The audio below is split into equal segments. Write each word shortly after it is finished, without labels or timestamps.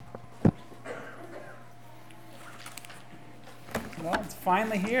Well, it's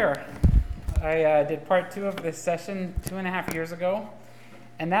finally here. I did part 2 of this session 2.5 years ago,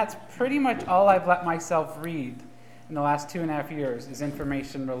 and that's pretty much all I've let myself read in the last 2.5 years is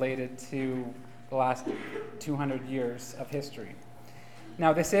information related to the last 200 years of history.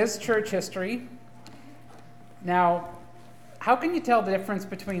 Now, this is church history. Now, how can you tell the difference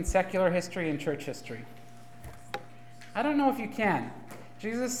between secular history and church history? I don't know if you can.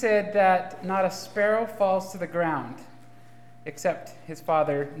 Jesus said that not a sparrow falls to the ground except his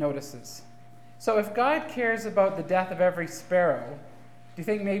Father notices. So if God cares about the death of every sparrow, do you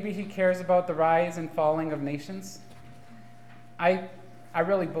think maybe he cares about the rise and falling of nations? I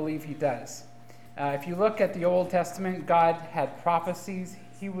really believe he does. If you look at the Old Testament, God had prophecies.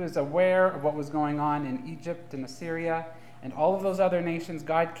 He was aware of what was going on in Egypt and Assyria and all of those other nations.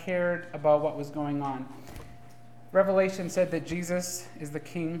 God cared about what was going on. Revelation said that Jesus is the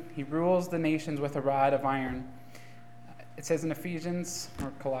king. He rules the nations with a rod of iron. It says in Ephesians,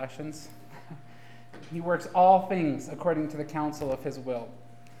 or Colossians, he works all things according to the counsel of his will.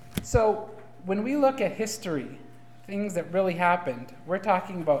 So when we look at history, things that really happened, we're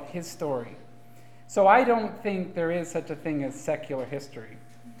talking about his story. So I don't think there is such a thing as secular history.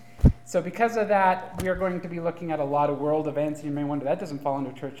 So because of that, we are going to be looking at a lot of world events. You may wonder, that doesn't fall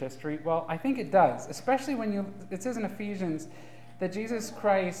under church history. Well, I think it does, especially when it says in Ephesians that Jesus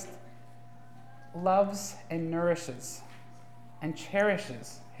Christ loves and nourishes and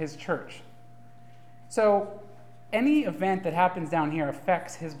cherishes his church. So any event that happens down here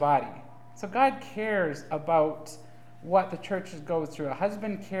affects his body. So God cares about what the church goes through. A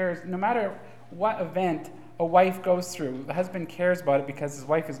husband cares, no matter what event a wife goes through, the husband cares about it because his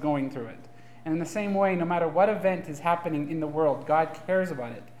wife is going through it. And in the same way, no matter what event is happening in the world, God cares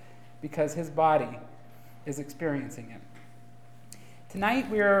about it because his body is experiencing it. Tonight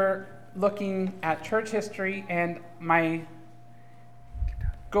we're looking at church history, and my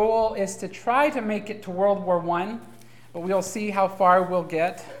goal is to try to make it to World War I, but we'll see how far we'll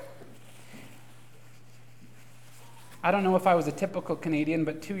get. I don't know if I was a typical Canadian,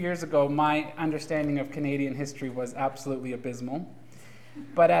 but 2 years ago, my understanding of Canadian history was absolutely abysmal.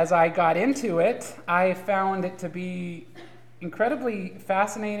 But as I got into it, I found it to be incredibly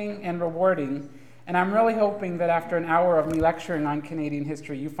fascinating and rewarding. And I'm really hoping that after an hour of me lecturing on Canadian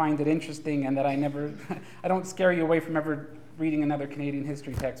history, you find it interesting and that I don't scare you away from ever reading another Canadian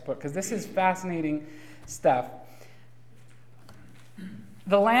history textbook, because this is fascinating stuff.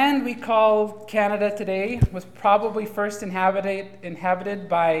 The land we call Canada today was probably first inhabited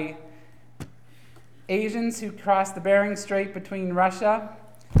by Asians who crossed the Bering Strait between Russia,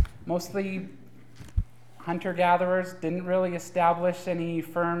 mostly hunter-gatherers, didn't really establish any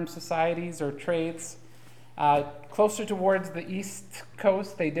firm societies or trades. Closer towards the east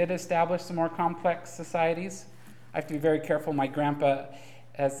coast, they did establish some more complex societies. I have to be very careful. My grandpa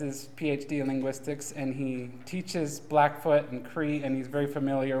has his PhD in linguistics, and he teaches Blackfoot and Cree, and he's very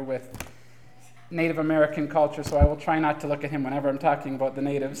familiar with Native American culture, so I will try not to look at him whenever I'm talking about the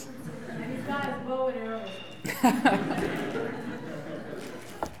natives. And he's got his bow and arrows.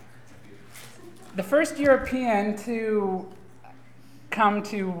 The first European to come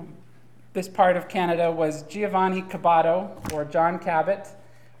to this part of Canada was Giovanni Caboto, or John Cabot,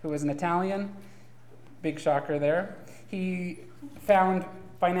 who was an Italian. Big shocker there. He found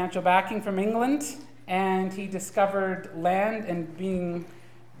financial backing from England, and he discovered land, and being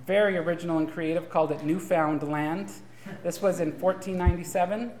very original and creative, called it Newfoundland. This was in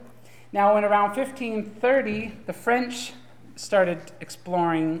 1497. Now, in around 1530, the French started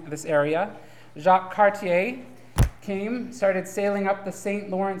exploring this area. Jacques Cartier started sailing up the St.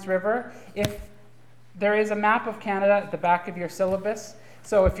 Lawrence River. If there is a map of Canada at the back of your syllabus,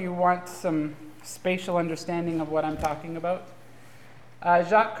 so if you want some spatial understanding of what I'm talking about.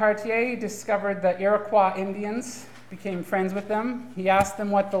 Jacques Cartier discovered the Iroquois Indians, became friends with them. He asked them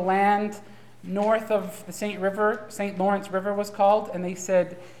what the land north of the St. Lawrence River was called, and they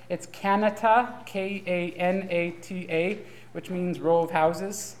said it's Kanata, K-A-N-A-T-A, which means row of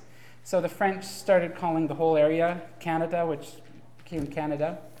houses. So the French started calling the whole area Canada, which became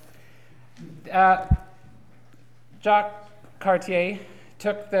Canada. Jacques Cartier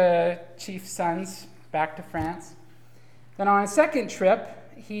took the chief's sons back to France. Then on a second trip,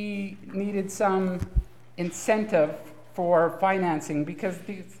 he needed some incentive for financing because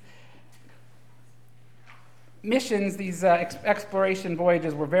these missions, these exploration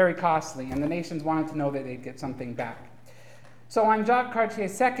voyages were very costly, and the nations wanted to know that they'd get something back. So on Jacques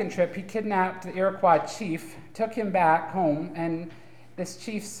Cartier's second trip, he kidnapped the Iroquois chief, took him back home, and this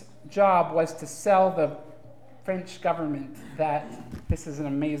chief's job was to sell the French government that this is an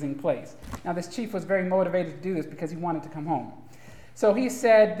amazing place. Now, this chief was very motivated to do this because he wanted to come home. So he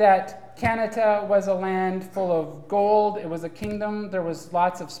said that Canada was a land full of gold. It was a kingdom. There was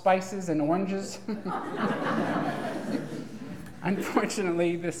lots of spices and oranges.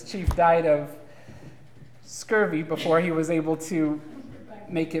 Unfortunately, this chief died of scurvy before he was able to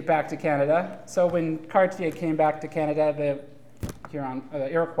make it back to Canada. So when Cartier came back to Canada, the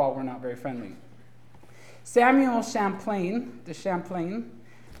Iroquois were not very friendly. Samuel Champlain, de Champlain,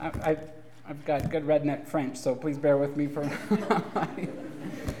 I've got good redneck French, so please bear with me for my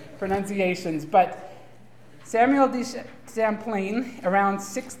pronunciations. But Samuel de Champlain, around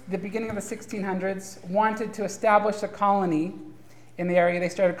the beginning of the 1600s, wanted to establish a colony in the area they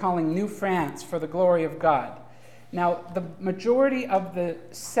started calling New France for the glory of God. Now, the majority of the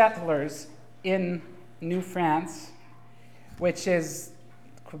settlers in New France, which is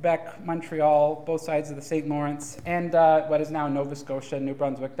Quebec, Montreal, both sides of the St. Lawrence, and what is now Nova Scotia, New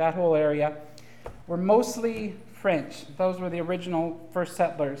Brunswick, that whole area, were mostly French. Those were the original first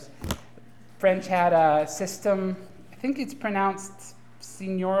settlers. French had a system, I think it's pronounced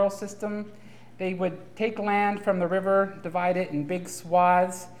seigneurial system. They would take land from the river, divide it in big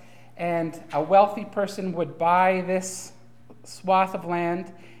swaths, and a wealthy person would buy this swath of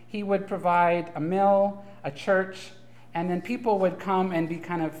land. He would provide a mill, a church, and then people would come and be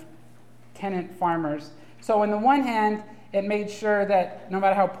kind of tenant farmers. So on the one hand, it made sure that no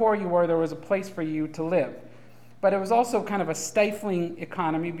matter how poor you were, there was a place for you to live. But it was also kind of a stifling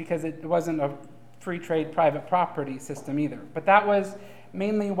economy because it wasn't a free trade private property system either. But that was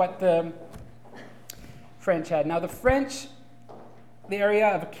mainly what the French had. Now the French, the area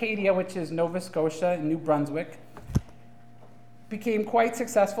of Acadia, which is Nova Scotia and New Brunswick, became quite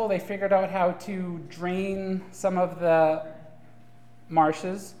successful. They figured out how to drain some of the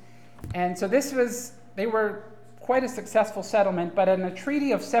marshes. And so they were quite a successful settlement, but in the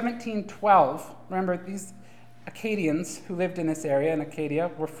Treaty of 1712, remember these Acadians who lived in this area in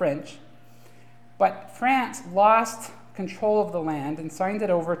Acadia were French, but France lost control of the land and signed it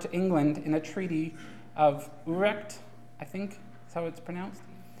over to England in a Treaty of Utrecht, I think is how it's pronounced.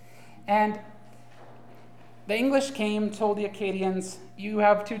 And the English came, told the Acadians, you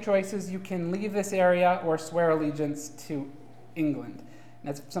have two choices. You can leave this area or swear allegiance to England. And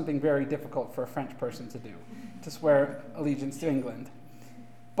that's something very difficult for a French person to do, to swear allegiance to England.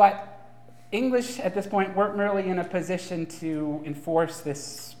 But English at this point weren't really in a position to enforce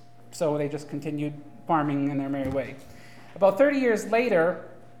this, so they just continued farming in their merry way. About 30 years later,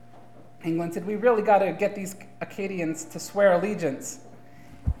 England said, we really got to get these Acadians to swear allegiance.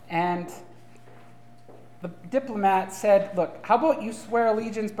 And the diplomat said, look, how about you swear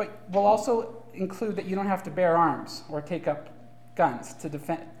allegiance, but we'll also include that you don't have to bear arms or take up guns to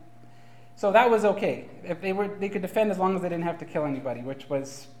defend. So that was okay. If they could defend as long as they didn't have to kill anybody, which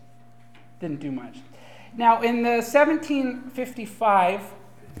didn't do much. Now, in the 1755,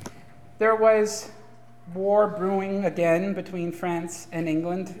 there was war brewing again between France and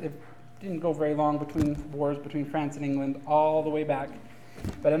England. It didn't go very long between wars between France and England all the way back.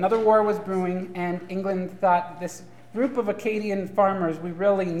 But another war was brewing, and England thought, this group of Acadian farmers, we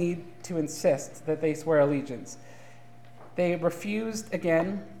really need to insist that they swear allegiance. They refused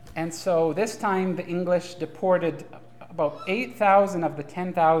again, and so this time the English deported about 8,000 of the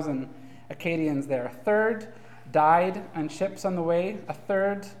 10,000 Acadians there. A third died on ships on the way, a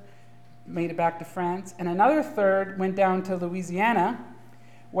third made it back to France, and another third went down to Louisiana,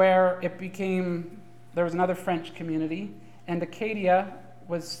 where there was another French community, and Acadia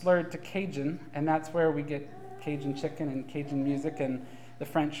was slurred to Cajun, and that's where we get Cajun chicken and Cajun music and the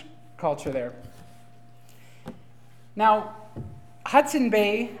French culture there. Now, Hudson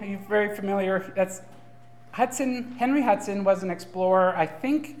Bay, are you very familiar? Henry Hudson was an explorer. I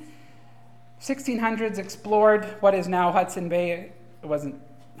think 1600s explored what is now Hudson Bay. It wasn't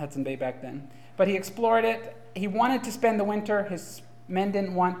Hudson Bay back then, but he explored it. He wanted to spend the winter. His men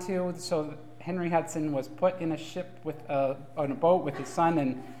didn't want to, so Henry Hudson was put in a ship on a boat with his son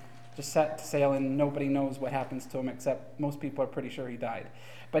and just set to sail, and nobody knows what happens to him except most people are pretty sure he died.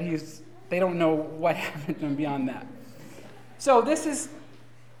 But they don't know what happened to him beyond that. So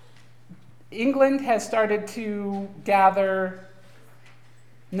England has started to gather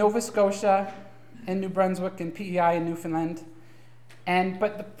Nova Scotia and New Brunswick and PEI and Newfoundland,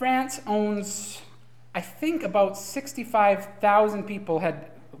 but France owns, I think, about 65,000 people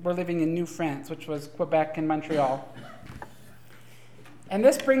were living in New France, which was Quebec and Montreal. And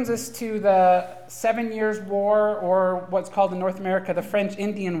this brings us to the 7 Years' War, or what's called in North America the French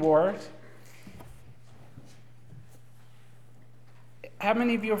Indian Wars. How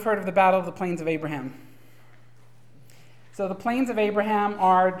many of you have heard of the Battle of the Plains of Abraham? So the Plains of Abraham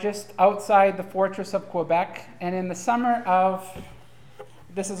are just outside the fortress of Quebec, and in the summer of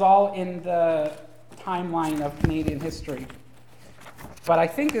this is all in the timeline of Canadian history. But I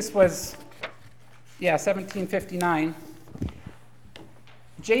think this was, 1759.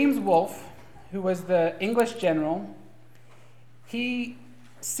 James Wolfe, who was the English general, he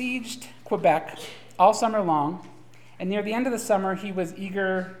sieged Quebec all summer long, and near the end of the summer, he was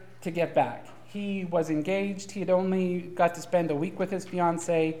eager to get back. He was engaged. He had only got to spend a week with his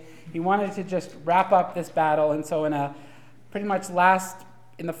fiancée. He wanted to just wrap up this battle, and so in a pretty much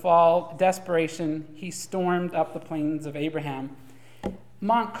in the fall, desperation, he stormed up the plains of Abraham.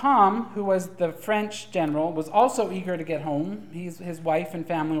 Montcalm, who was the French general, was also eager to get home. His wife and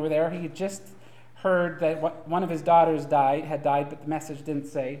family were there. He had just heard that one of his daughters had died, but the message didn't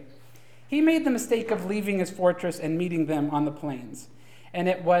say. He made the mistake of leaving his fortress and meeting them on the plains. And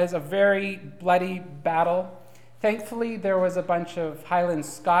it was a very bloody battle. Thankfully, there was a bunch of Highland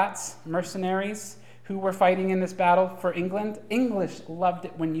Scots, mercenaries, who were fighting in this battle for England. English loved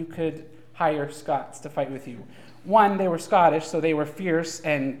it when you could hire Scots to fight with you. One, they were Scottish, so they were fierce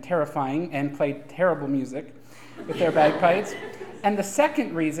and terrifying and played terrible music with their bagpipes. And the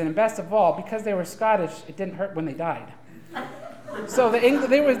second reason, and best of all, because they were Scottish, it didn't hurt when they died. So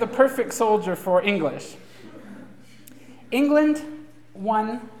they was the perfect soldier for English. England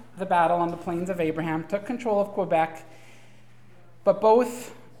won the battle on the plains of Abraham, took control of Quebec, but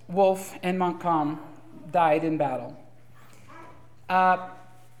both Wolfe and Montcalm died in battle.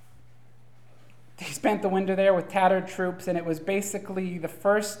 They spent the winter there with tattered troops, and it was basically the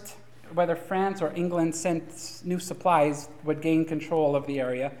first, whether France or England sent new supplies, would gain control of the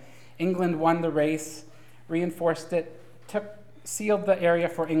area. England won the race, reinforced it, sealed the area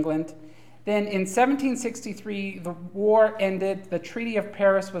for England. Then in 1763, the war ended, the Treaty of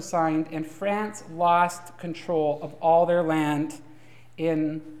Paris was signed, and France lost control of all their land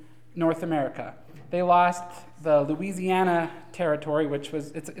in North America. They lost the Louisiana territory, which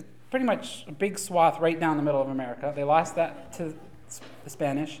was it's pretty much a big swath right down the middle of America. They lost that to the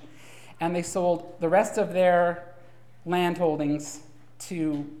Spanish, and they sold the rest of their land holdings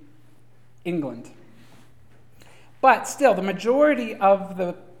to England. But still, the majority of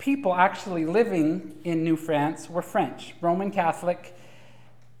the people actually living in New France were French, Roman Catholic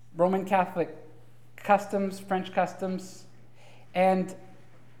customs, French customs, and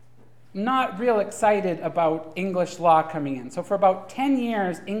not real excited about English law coming in. So for about 10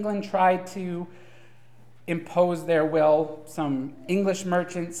 years, England tried to impose their will. Some English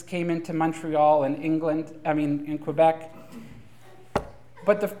merchants came into Montreal and in Quebec.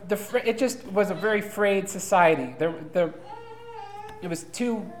 But it just was a very frayed society. It was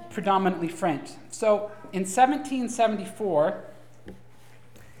too predominantly French. So in 1774,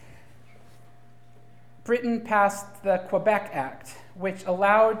 Britain passed the Quebec Act, which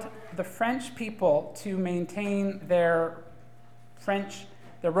allowed the French people to maintain their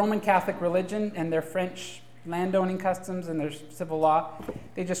Roman Catholic religion and their French landowning customs and their civil law.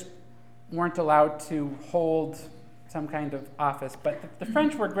 They just weren't allowed to hold some kind of office, but the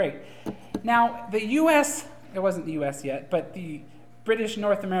French were great. Now, the U.S., it wasn't the U.S. yet, but the British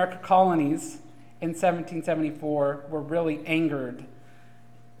North America colonies in 1774 were really angered.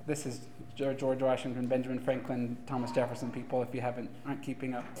 This is George Washington, Benjamin Franklin, Thomas Jefferson people, if you aren't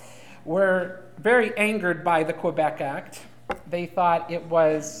keeping up, were very angered by the Quebec Act. They thought it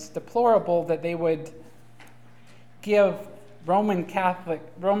was deplorable that they would give Roman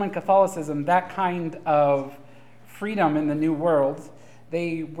Catholicism that kind of freedom in the New World.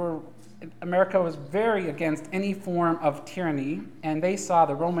 America was very against any form of tyranny, and they saw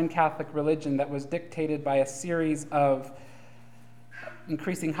the Roman Catholic religion that was dictated by a series of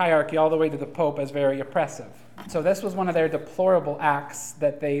increasing hierarchy all the way to the Pope as very oppressive. So this was one of their deplorable acts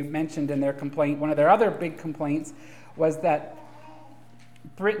that they mentioned in their complaint. One of their other big complaints was that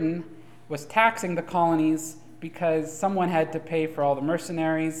Britain was taxing the colonies because someone had to pay for all the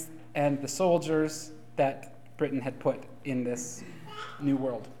mercenaries and the soldiers that Britain had put in this New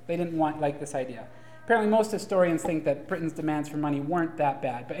World. They didn't like this idea. Apparently most historians think that Britain's demands for money weren't that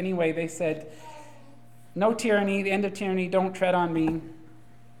bad. But anyway, they said, no tyranny, the end of tyranny, don't tread on me.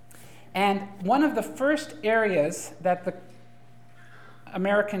 And one of the first areas that the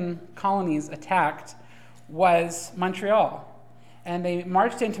American colonies attacked was Montreal. And they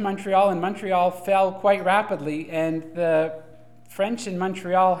marched into Montreal, and Montreal fell quite rapidly, and the French in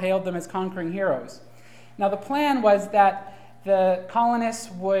Montreal hailed them as conquering heroes. Now the plan was that the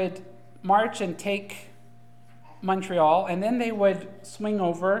colonists would march and take Montreal, and then they would swing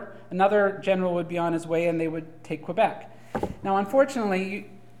over. Another general would be on his way, and they would take Quebec. Now, unfortunately,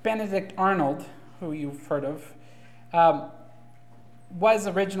 Benedict Arnold, who you've heard of, was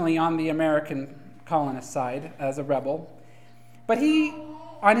originally on the American colonist side as a rebel, but he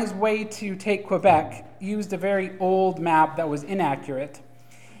on his way to take Quebec, used a very old map that was inaccurate.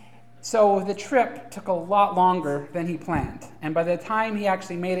 So the trip took a lot longer than he planned. And by the time he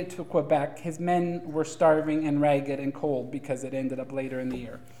actually made it to Quebec, his men were starving and ragged and cold because it ended up later in the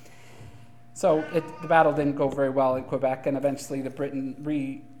year. So the battle didn't go very well in Quebec, and eventually the Britain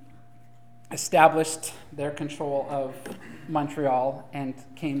re-established their control of Montreal and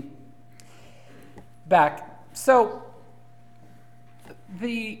came back. So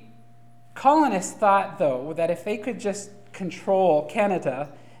the colonists thought, though, that if they could just control Canada,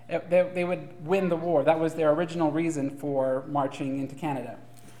 they would win the war. That was their original reason for marching into Canada.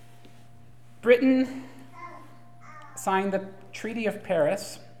 Britain signed the Treaty of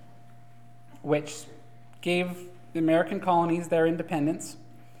Paris, which gave the American colonies their independence.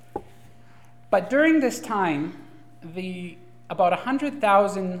 But during this time, about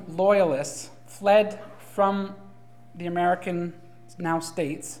 100,000 loyalists fled from the American now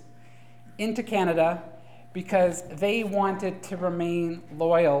states into Canada because they wanted to remain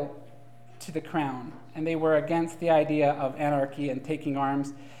loyal to the crown, and they were against the idea of anarchy and taking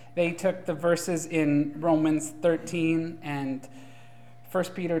arms. They took the verses in Romans 13 and 1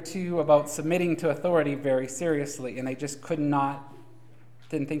 Peter 2 about submitting to authority very seriously, and they just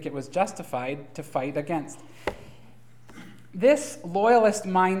didn't think it was justified to fight against. This loyalist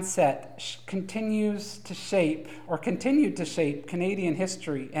mindset continued to shape Canadian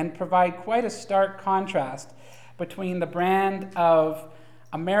history and provide quite a stark contrast between the brand of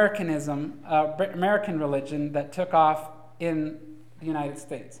Americanism, American religion that took off in the United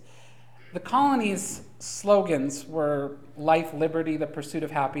States. The colonies' slogans were life, liberty, the pursuit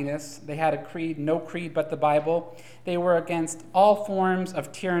of happiness. They had a creed, no creed but the Bible. They were against all forms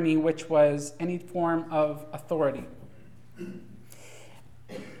of tyranny, which was any form of authority.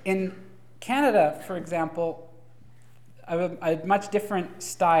 In Canada, for example, a much different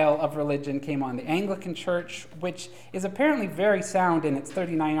style of religion came on. The Anglican Church, which is apparently very sound in its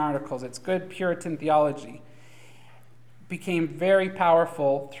 39 articles, its good Puritan theology, became very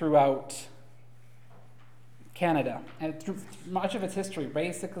powerful throughout Canada and through much of its history,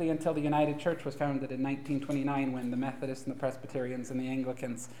 basically until the United Church was founded in 1929, when the Methodists and the Presbyterians and the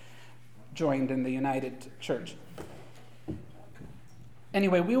Anglicans joined in the United Church.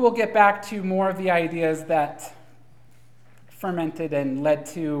 Anyway, we will get back to more of the ideas that fermented and led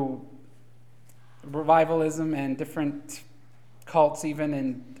to revivalism and different cults, even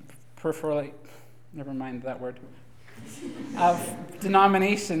and peripherally, never mind that word, of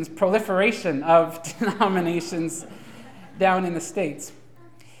denominations, proliferation of denominations down in the States.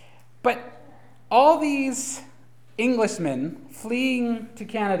 But all these Englishmen fleeing to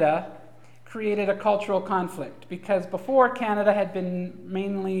Canada created a cultural conflict, because before Canada had been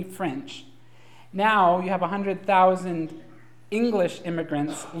mainly French. Now you have 100,000 English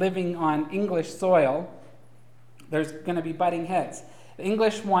immigrants living on English soil. There's going to be butting heads. The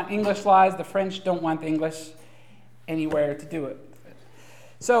English want English laws, the French don't want the English anywhere to do it.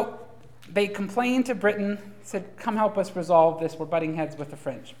 So they complained to Britain, said, come help us resolve this, we're butting heads with the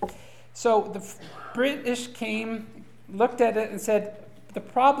French. So the British came, looked at it and said, the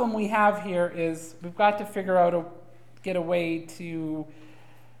problem we have here is we've got to figure out get a way to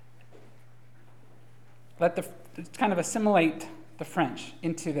kind of assimilate the French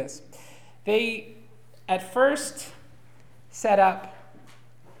into this. They at first set up,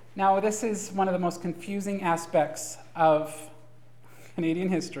 now this is one of the most confusing aspects of Canadian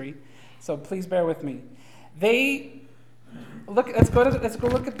history, so please bear with me. Let's go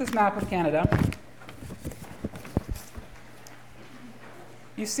look at this map of Canada.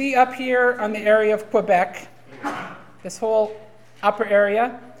 You see up here on the area of Quebec, this whole upper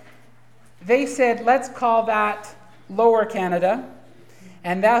area, they said, let's call that Lower Canada,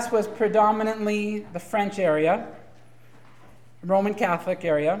 and that was predominantly the French area, Roman Catholic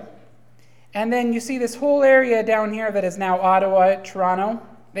area. And then you see this whole area down here that is now Ottawa, Toronto.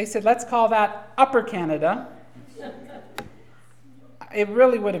 They said, let's call that Upper Canada. It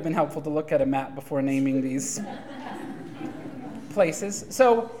really would have been helpful to look at a map before naming these places.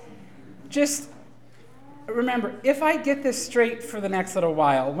 So just remember, if I get this straight for the next little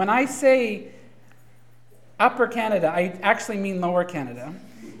while, when I say Upper Canada, I actually mean Lower Canada.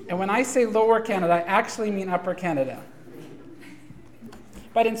 And when I say Lower Canada, I actually mean Upper Canada.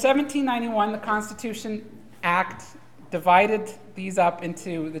 But in 1791, the Constitution Act divided these up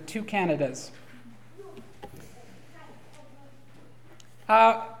into the two Canadas.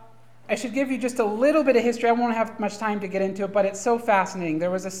 I should give you just a little bit of history. I won't have much time to get into it, but it's so fascinating.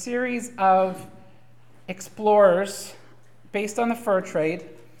 There was a series of explorers based on the fur trade.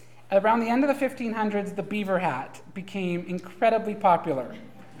 Around the end of the 1500s, the beaver hat became incredibly popular.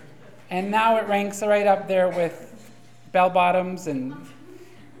 And now it ranks right up there with bell-bottoms and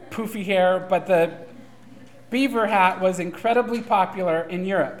poofy hair, but the beaver hat was incredibly popular in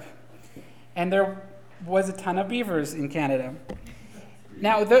Europe. And there was a ton of beavers in Canada.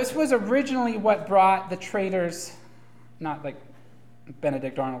 Now, this was originally what brought the traders, not like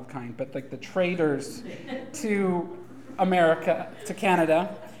Benedict Arnold kind, but like the traders to America, to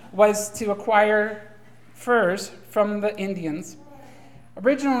Canada, was to acquire furs from the Indians.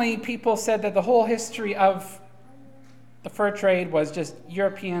 Originally, people said that the whole history of the fur trade was just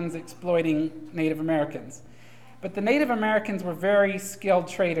Europeans exploiting Native Americans. But the Native Americans were very skilled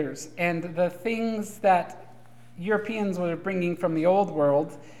traders, and the things that Europeans were bringing from the old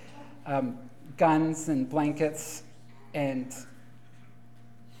world, guns and blankets and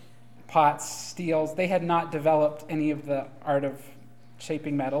pots, steels, they had not developed any of the art of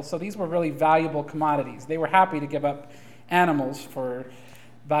shaping metal, so these were really valuable commodities. They were happy to give up animals for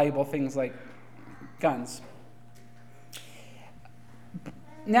valuable things like guns.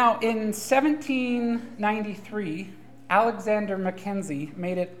 Now, in 1793, Alexander Mackenzie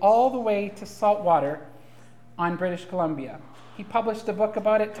made it all the way to saltwater on British Columbia. He published a book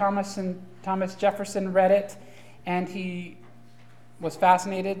about it. Thomas Jefferson read it, and he was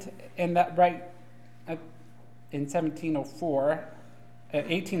fascinated. And that right in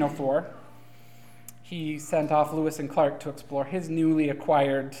 1804, he sent off Lewis and Clark to explore his newly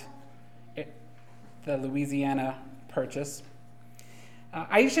acquired the Louisiana Purchase.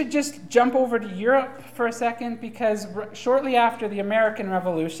 I should just jump over to Europe for a second, because shortly after the American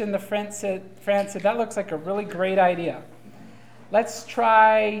Revolution, the France said, that looks like a really great idea. Let's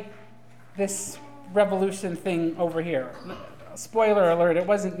try this revolution thing over here. Spoiler alert, it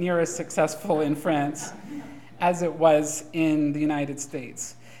wasn't near as successful in France as it was in the United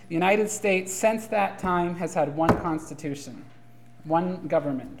States. The United States, since that time, has had one constitution, one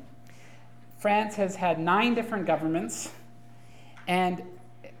government. France has had 9 different governments. And,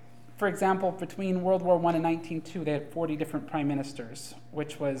 for example, between World War I and 1902, they had 40 different prime ministers,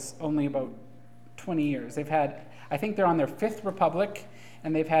 which was only about 20 years. They've had, I think they're on their 5th republic,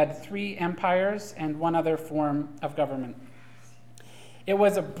 and they've had 3 empires and 1 other form of government. It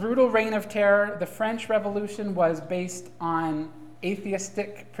was a brutal reign of terror. The French Revolution was based on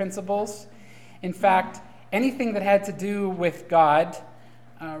atheistic principles. In fact, anything that had to do with God,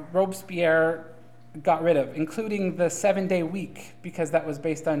 Robespierre got rid of, including the 7-day week, because that was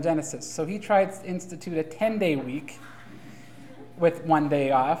based on Genesis. So he tried to institute a 10-day week with 1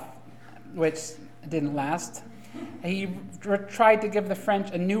 day off, which didn't last. He tried to give the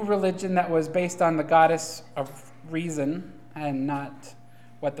French a new religion that was based on the goddess of reason and not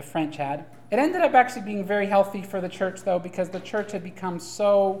what the French had. It ended up actually being very healthy for the church, though, because the church had become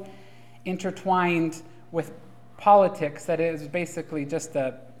so intertwined with politics that it was basically just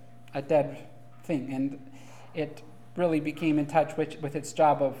a dead thing, and it really became in touch with its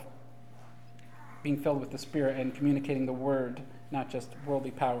job of being filled with the Spirit and communicating the Word, not just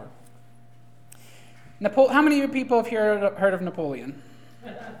worldly power. How many of you people have heard of Napoleon?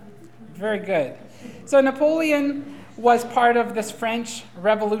 Very good. So Napoleon was part of this French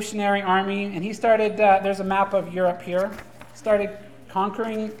Revolutionary Army, and he started, there's a map of Europe here, started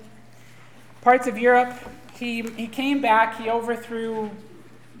conquering parts of Europe. He came back, he overthrew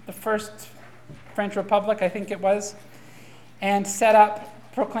the first French Republic, I think it was, and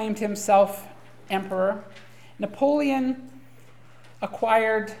proclaimed himself emperor. Napoleon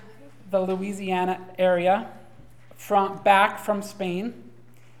acquired the Louisiana area back from Spain.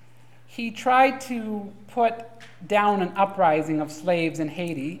 He tried to put down an uprising of slaves in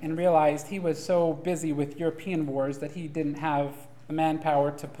Haiti and realized he was so busy with European wars that he didn't have the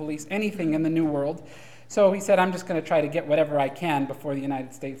manpower to police anything in the New World. So he said, I'm just going to try to get whatever I can before the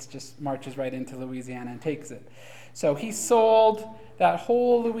United States just marches right into Louisiana and takes it. So he sold that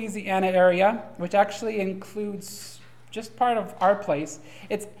whole Louisiana area, which actually includes just part of our place.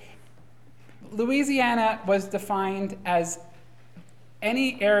 Louisiana was defined as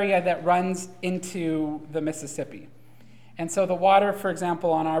any area that runs into the Mississippi. And so the water, for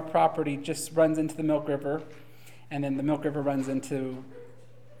example, on our property just runs into the Milk River, and then the Milk River runs into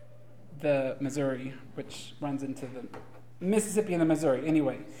the Missouri, which runs into the Mississippi and the Missouri.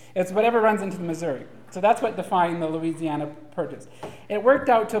 Anyway, it's whatever runs into the Missouri. So that's what defined the Louisiana Purchase. It worked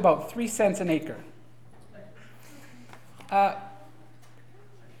out to about 3 cents an acre.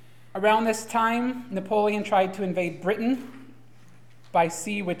 Around this time, Napoleon tried to invade Britain by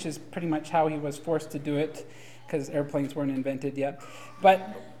sea, which is pretty much how he was forced to do it, because airplanes weren't invented yet.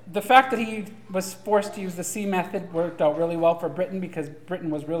 But the fact that he was forced to use the sea method worked out really well for Britain, because Britain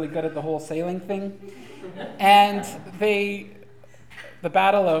was really good at the whole sailing thing. And the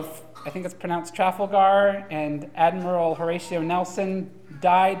Battle of I think it's pronounced Trafalgar, and Admiral Horatio Nelson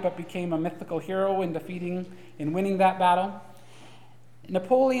died but became a mythical hero in winning that battle.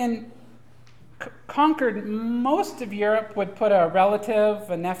 Napoleon conquered most of Europe, would put a relative,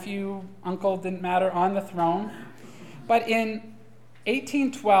 a nephew, uncle, didn't matter, on the throne. But in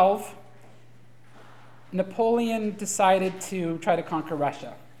 1812, Napoleon decided to try to conquer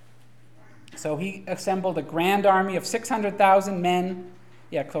Russia. So he assembled a grand army of 600,000 men.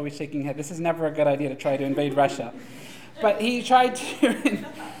 Yeah, Chloe's shaking her head. This is never a good idea to try to invade Russia. But he tried to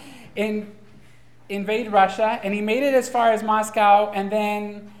invade Russia, and he made it as far as Moscow, and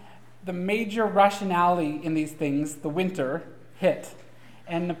then the major rationale in these things, the winter, hit.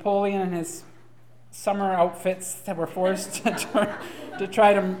 And Napoleon and his summer outfits were forced to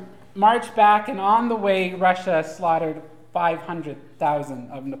try to march back, and on the way, Russia slaughtered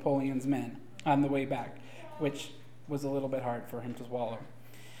 500,000 of Napoleon's men on the way back, which was a little bit hard for him to swallow.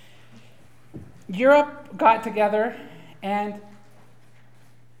 Europe got together and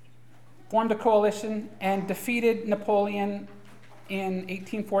formed a coalition and defeated Napoleon in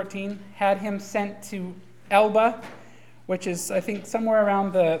 1814, had him sent to Elba, which is, I think, somewhere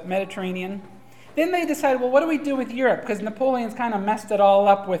around the Mediterranean. Then they decided, well, what do we do with Europe? Because Napoleon's kind of messed it all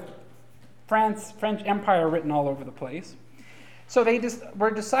up with French Empire written all over the place. So they just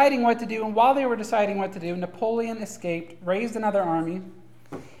were deciding what to do, and while they were deciding what to do, Napoleon escaped, raised another army,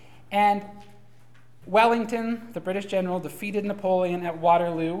 and Wellington, the British general, defeated Napoleon at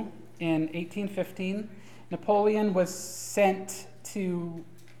Waterloo in 1815. Napoleon was sent to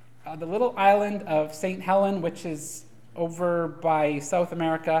the little island of St. Helena, which is over by South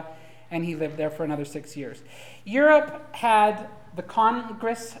America, and he lived there for another 6 years. Europe had the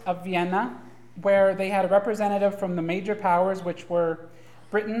Congress of Vienna, where they had a representative from the major powers, which were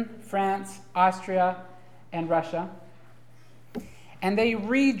Britain, France, Austria, and Russia. And they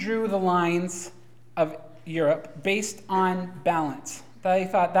redrew the lines of Europe based on balance. They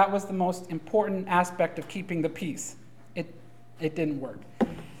thought that was the most important aspect of keeping the peace. It didn't work.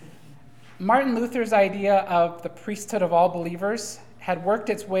 Martin Luther's idea of the priesthood of all believers had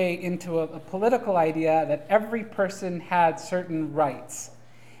worked its way into a political idea that every person had certain rights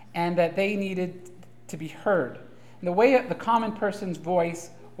and that they needed to be heard. And the way the common person's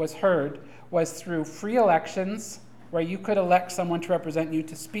voice was heard was through free elections, where you could elect someone to represent you,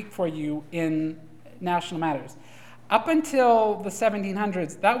 to speak for you in national matters. Up until the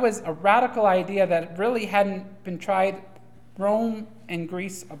 1700s, that was a radical idea that really hadn't been tried. Rome and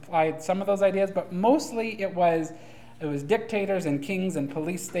Greece applied some of those ideas, but mostly it was dictators and kings and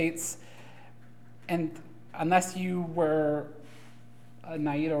police states, and unless you were a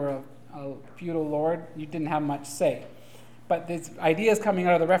knight or a feudal lord, you didn't have much say. But these ideas coming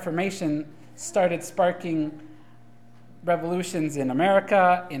out of the Reformation started sparking revolutions in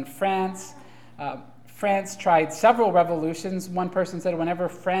America, in France. France tried several revolutions. One person said whenever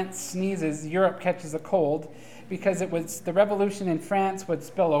France sneezes, Europe catches a cold, because it was the revolution in France would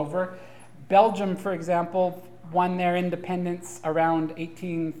spill over. Belgium, for example, won their independence around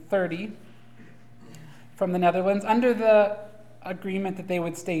 1830 from the Netherlands under the agreement that they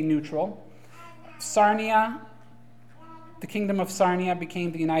would stay neutral. Sarnia, the Kingdom of Sarnia,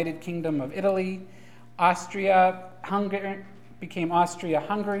 became the United Kingdom of Italy. Austria-Hungary became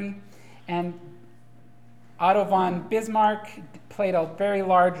Austria-Hungary, and Otto von Bismarck played a very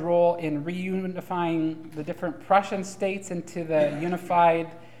large role in reunifying the different Prussian states into the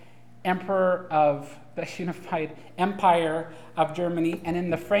unified Empire of Germany. And in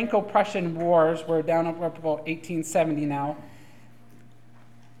the Franco-Prussian Wars, we're down at about 1870 now,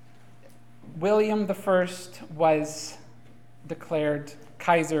 William I was declared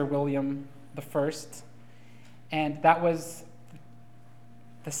Kaiser William I, and that was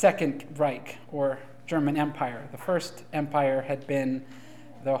the Second Reich, or German Empire. The First Empire had been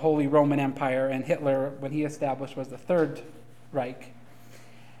the Holy Roman Empire, and Hitler, when he established, was the Third Reich.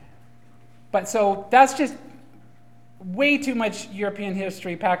 But so that's just way too much European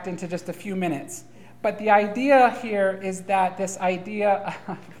history packed into just a few minutes. But the idea here is that this idea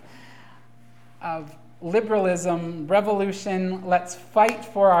of liberalism, revolution, let's fight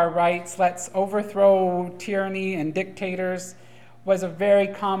for our rights, let's overthrow tyranny and dictators, was a very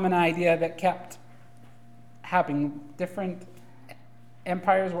common idea that kept happening. Different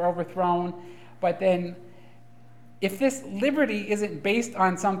empires were overthrown, but then if this liberty isn't based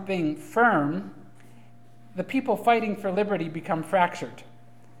on something firm, the people fighting for liberty become fractured.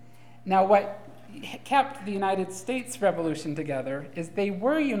 Now, what kept the United States Revolution together is they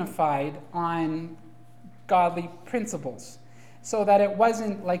were unified on godly principles, so that it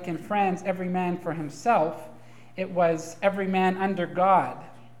wasn't like in France, every man for himself. It was every man under God.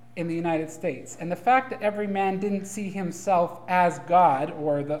 in the United States. And the fact that every man didn't see himself as God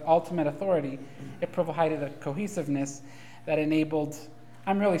or the ultimate authority, it provided a cohesiveness that enabled,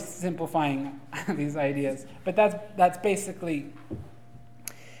 I'm really simplifying these ideas, but that's basically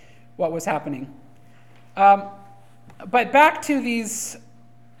what was happening. But back to these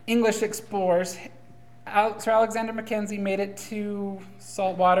English explorers. Sir Alexander Mackenzie made it to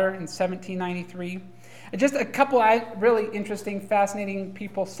saltwater in 1793. And just a couple really interesting, fascinating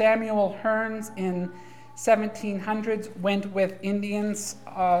people. Samuel Hearnes in 1700s went with Indians.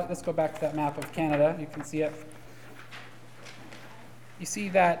 Let's go back to that map of Canada. You can see it. You see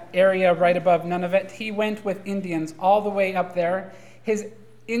that area right above Nunavut? He went with Indians all the way up there. His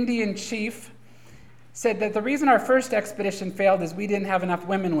Indian chief said that the reason our first expedition failed is we didn't have enough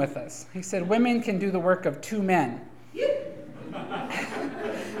women with us. He said, women can do the work of 2 men.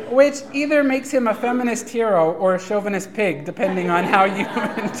 Which either makes him a feminist hero or a chauvinist pig, depending on how you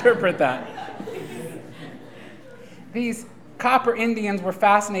interpret that. These Copper Indians were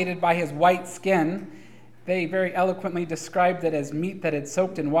fascinated by his white skin. They very eloquently described it as meat that had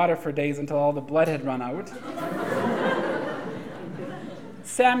soaked in water for days until all the blood had run out.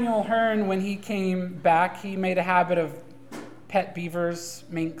 Samuel Hearne, when he came back, he made a habit of pet beavers,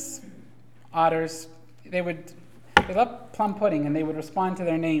 minks, otters. They loved plum pudding, and they would respond to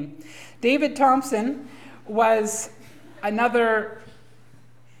their name. David Thompson was another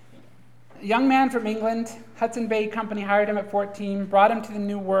young man from England. Hudson Bay Company hired him at 14, brought him to the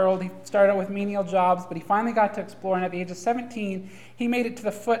New World. He started out with menial jobs, but he finally got to explore, and at the age of 17, he made it to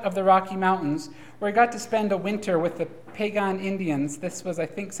the foot of the Rocky Mountains, where he got to spend a winter with the Pagan Indians. This was, I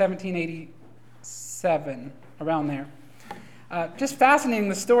think, 1787, around there. Just fascinating,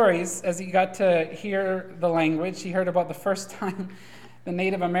 the stories, as he got to hear the language. He heard about the first time the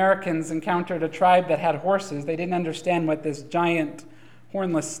Native Americans encountered a tribe that had horses. They didn't understand what this giant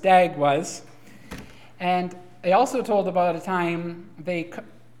hornless stag was. And they also told about a time they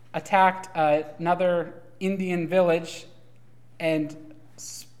attacked another Indian village and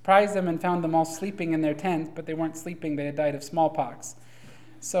surprised them and found them all sleeping in their tent, but they weren't sleeping, they had died of smallpox.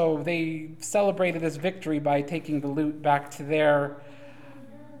 So they celebrated this victory by taking the loot back to their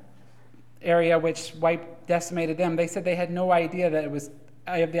area, which decimated them. They said they had no idea that it was,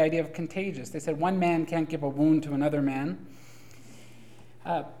 I have the idea of contagious. They said one man can't give a wound to another man.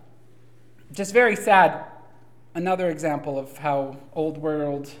 Just very sad, another example of how old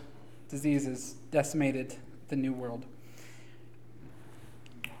world diseases decimated the new world.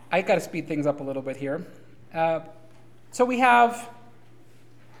 I got to speed things up a little bit here. So we have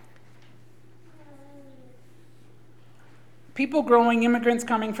people growing, immigrants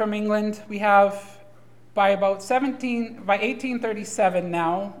coming from England. We have, by 1837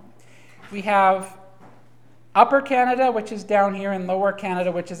 now, we have Upper Canada, which is down here, and Lower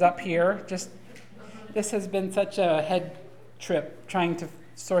Canada, which is up here. This has been such a head trip trying to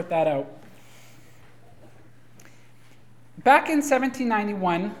sort that out. Back in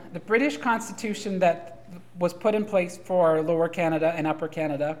 1791, the British Constitution that was put in place for Lower Canada and Upper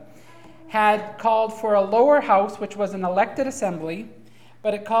Canada had called for a lower house, which was an elected assembly,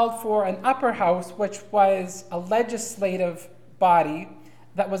 but it called for an upper house, which was a legislative body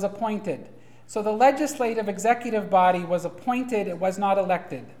that was appointed. So the legislative executive body was appointed, it was not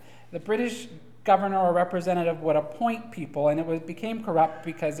elected. The British governor or representative would appoint people, and it became corrupt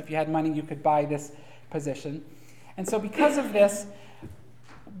because if you had money, you could buy this position. And so because of this,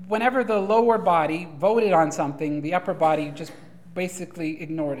 whenever the lower body voted on something, the upper body just basically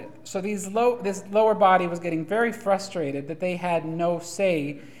ignored it. So this lower body was getting very frustrated that they had no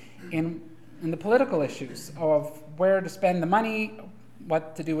say in the political issues of where to spend the money,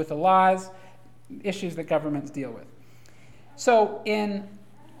 what to do with the laws, issues that governments deal with. So in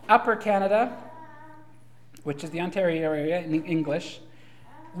Upper Canada, which is the Ontario area in English,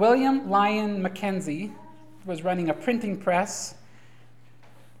 William Lyon Mackenzie was running a printing press,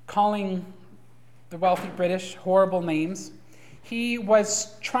 calling the wealthy British horrible names. He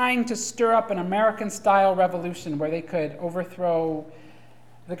was trying to stir up an American-style revolution where they could overthrow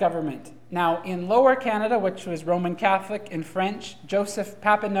the government. Now, in Lower Canada, which was Roman Catholic and French, Joseph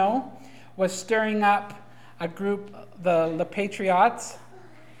Papineau was stirring up a group, the Les Patriots,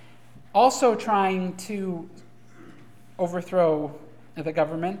 also trying to overthrow the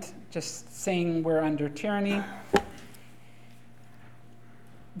government, just saying we're under tyranny.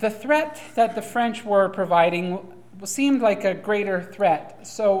 The threat that the French were providing seemed like a greater threat.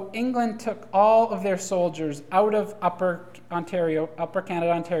 So England took all of their soldiers out of Upper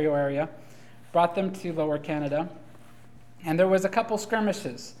Canada, Ontario area, brought them to Lower Canada, and there was a couple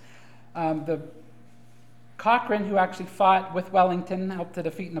skirmishes. The Cochrane, who actually fought with Wellington, helped to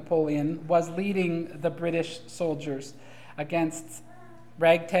defeat Napoleon, was leading the British soldiers against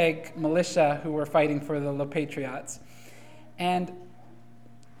ragtag militia who were fighting for the Le Patriots. And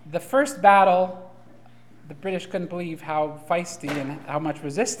the first battle, the British couldn't believe how feisty and how much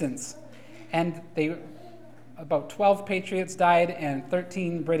resistance. And about 12 Patriots died and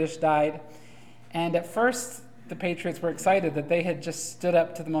 13 British died. And at first, the Patriots were excited that they had just stood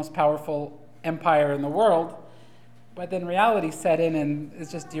up to the most powerful empire in the world. But then reality set in, and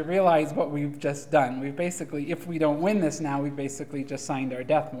it's just, do you realize what we've just done? We've basically, if we don't win this now, we've basically just signed our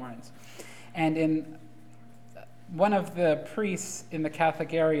death warrants. And in one of the priests in the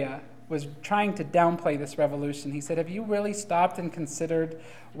Catholic area was trying to downplay this revolution. He said, have you really stopped and considered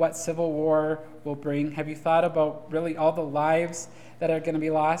what civil war will bring? Have you thought about really all the lives that are going to be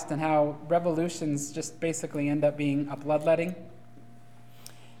lost and how revolutions just basically end up being a bloodletting?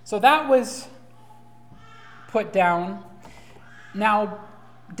 So that was put down. Now,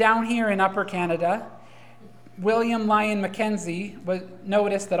 down here in Upper Canada, William Lyon Mackenzie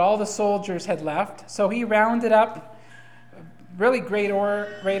noticed that all the soldiers had left, so he rounded up really great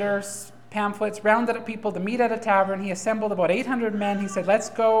orators, pamphlets, rounded up people to meet at a tavern. He assembled about 800 men. He said, let's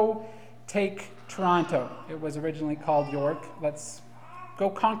go take Toronto. It was originally called York. Let's go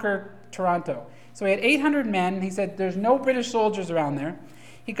conquer Toronto. So he had 800 men. He said, there's no British soldiers around there.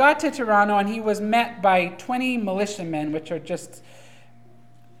 He got to Toronto and he was met by 20 militiamen, which are just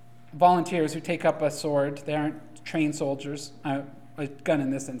volunteers who take up a sword. They aren't trained soldiers, a gun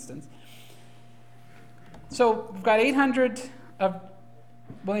in this instance. So we've got 800 of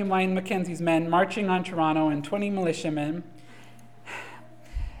William Lyon Mackenzie's men marching on Toronto and 20 militiamen.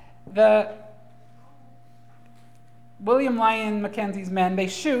 The William Lyon Mackenzie's men, they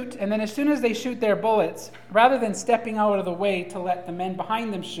shoot, and then as soon as they shoot their bullets, rather than stepping out of the way to let the men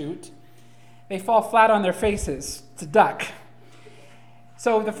behind them shoot, they fall flat on their faces to duck.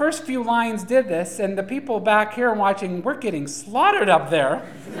 So the first few lines did this, and the people back here watching, we're getting slaughtered up there.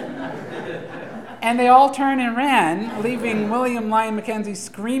 And they all turned and ran, leaving William Lyon Mackenzie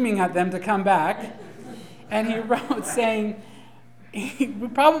screaming at them to come back. And he wrote saying, we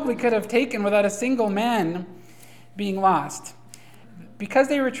probably could have taken without a single man being lost. Because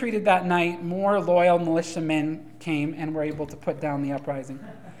they retreated that night, more loyal militiamen came and were able to put down the uprising.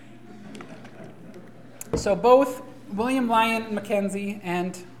 So both William Lyon Mackenzie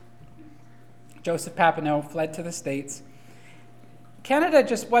and Joseph Papineau fled to the States. Canada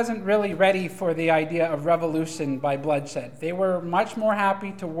just wasn't really ready for the idea of revolution by bloodshed. They were much more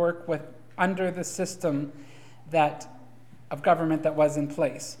happy to work under the system of government that was in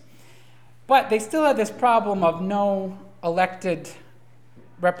place. But they still had this problem of no elected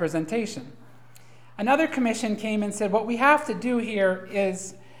representation. Another commission came and said, what we have to do here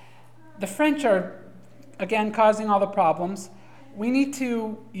is, the French are, again, causing all the problems. We need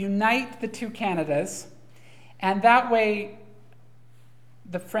to unite the two Canadas, and that way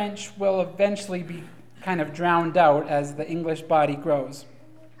the French will eventually be kind of drowned out as the English body grows.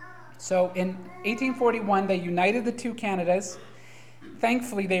 So in 1841, they united the two Canadas.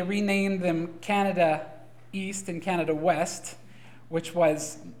 Thankfully, they renamed them Canada East and Canada West, which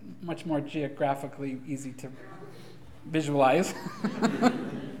was much more geographically easy to visualize.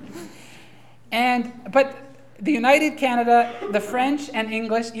 But the United Canada, the French and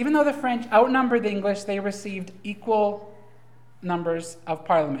English, even though the French outnumbered the English, they received equal numbers of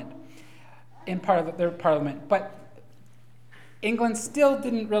parliament in their parliament. But England still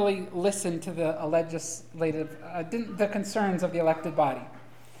didn't really listen to the the concerns of the elected body.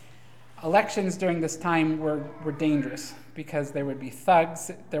 Elections during this time were dangerous because there would be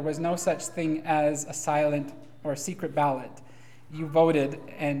thugs. There was no such thing as a silent or a secret ballot. You voted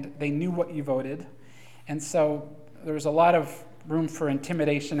and they knew what you voted. And so there was a lot of room for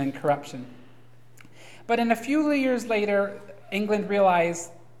intimidation and corruption. But in a few years later, England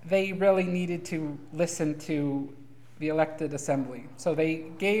realized they really needed to listen to the elected assembly. So they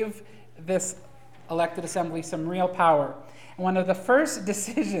gave this elected assembly some real power. And one of the first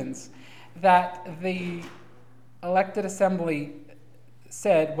decisions that the elected assembly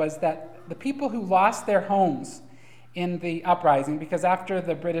said was that the people who lost their homes in the uprising, because after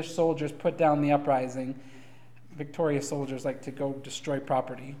the British soldiers put down the uprising, victorious soldiers like to go destroy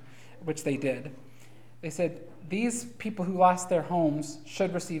property, which they did. They said, these people who lost their homes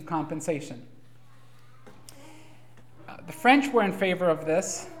should receive compensation. The French were in favor of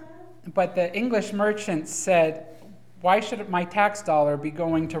this, but the English merchants said, why should my tax dollar be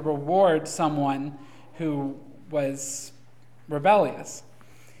going to reward someone who was rebellious?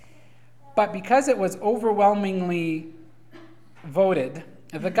 But because it was overwhelmingly voted,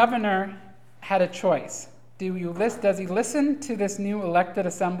 the governor had a choice. does he listen to this new elected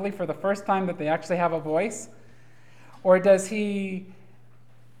assembly for the first time that they actually have a voice? Or does he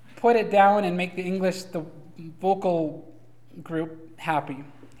put it down and make the vocal group happy?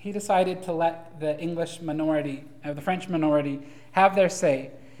 He decided to let the the French minority, have their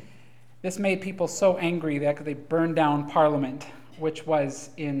say. This made people so angry that they burned down Parliament, which was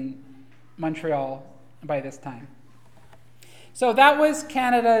in Montreal by this time. So that was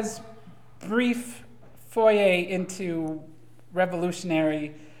Canada's brief foray into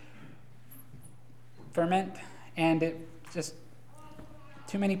revolutionary ferment, and it just,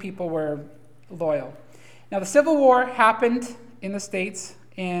 too many people were loyal. Now, the Civil War happened in the States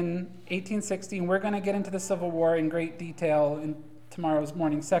in 1860, and we're going to get into the Civil War in great detail in tomorrow's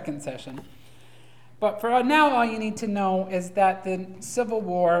morning second session. But for now, all you need to know is that the Civil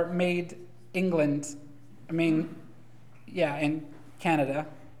War made England, and Canada,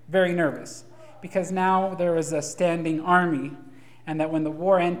 very nervous, because now there was a standing army, and that when the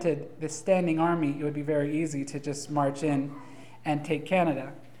war ended, the standing army, it would be very easy to just march in and take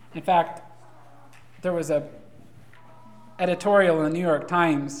Canada. In fact, there was a editorial in the New York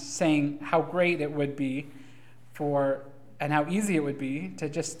Times saying how great it would be and how easy it would be to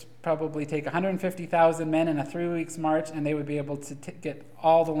just probably take 150,000 men in a 3 weeks march, and they would be able to get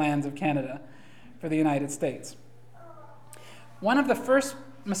all the lands of Canada for the United States. One of the first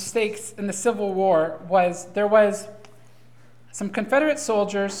mistakes in the Civil War was there was some Confederate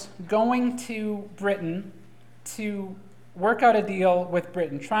soldiers going to Britain to work out a deal with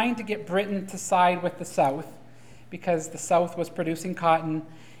Britain, trying to get Britain to side with the South, because the South was producing cotton.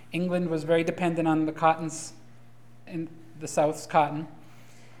 England was very dependent on the South's cotton.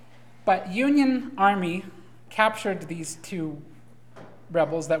 But Union Army captured these two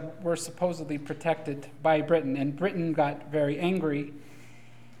rebels that were supposedly protected by Britain, and Britain got very angry,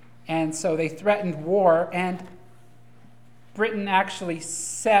 and so they threatened war, and Britain actually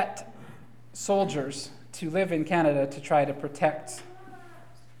set soldiers to live in Canada to try to protect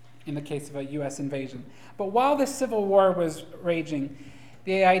in the case of a U.S. invasion. But while the Civil War was raging,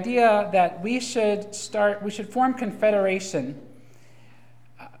 the idea that we should form Confederation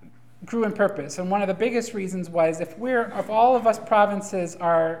grew in purpose. And one of the biggest reasons was if all of us provinces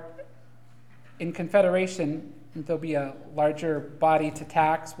are in Confederation, there'll be a larger body to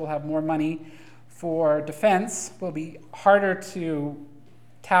tax, we'll have more money for defense, will be harder to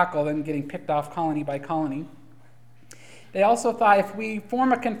tackle than getting picked off colony by colony. They also thought if we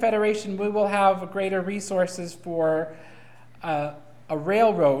form a confederation, we will have greater resources for a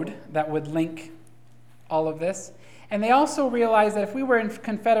railroad that would link all of this. And they also realized that if we were in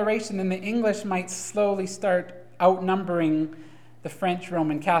confederation, then the English might slowly start outnumbering the French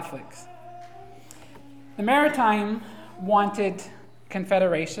Roman Catholics. The Maritime wanted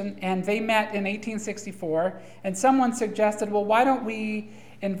confederation, and they met in 1864, and someone suggested, well, why don't we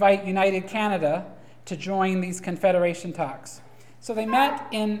invite United Canada to join these confederation talks? So they met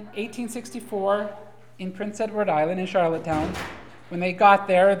in 1864 in Prince Edward Island in Charlottetown. When they got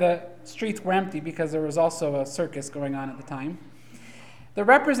there, the streets were empty because there was also a circus going on at the time. The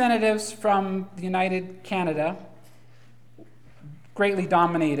representatives from the United Canada greatly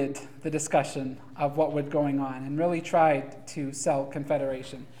dominated the discussion of what was going on and really tried to sell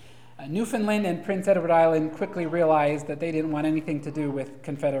confederation. Newfoundland and Prince Edward Island quickly realized that they didn't want anything to do with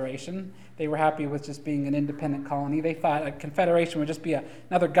confederation. They were happy with just being an independent colony. They thought a confederation would just be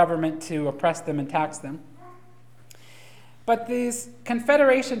another government to oppress them and tax them. But these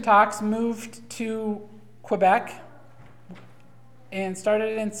confederation talks moved to Quebec and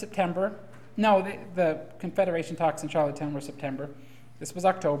started in September. No, the confederation talks in Charlottetown were September. This was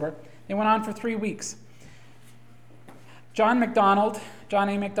October. They went on for 3 weeks. John A. Macdonald,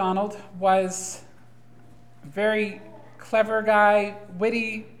 was a very clever guy,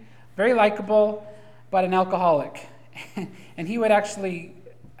 witty, very likable, but an alcoholic. And he would actually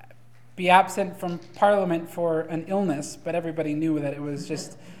be absent from Parliament for an illness, but everybody knew that it was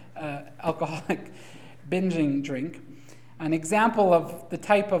just alcoholic binging drink. An example of the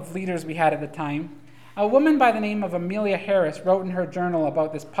type of leaders we had at the time, a woman by the name of Amelia Harris wrote in her journal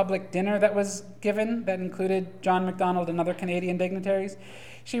about this public dinner that was given that included John Macdonald and other Canadian dignitaries.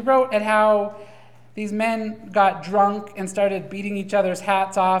 She wrote at how these men got drunk and started beating each other's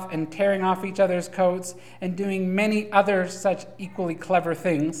hats off and tearing off each other's coats and doing many other such equally clever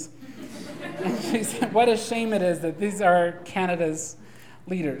things. And she said, what a shame it is that these are Canada's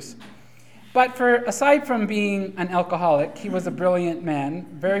leaders. But aside from being an alcoholic, he was a brilliant man,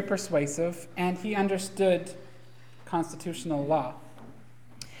 very persuasive, and he understood constitutional law.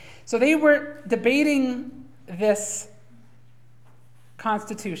 So they were debating this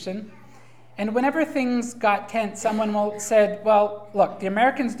constitution, And whenever things got tense, someone said, well, look, the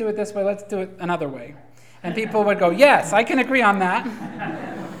Americans do it this way, let's do it another way. And people would go, yes, I can agree on that.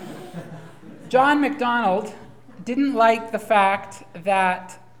 John Macdonald didn't like the fact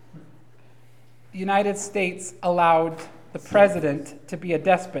that the United States allowed the president to be a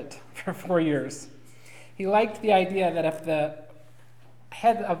despot for 4 years. He liked the idea that if the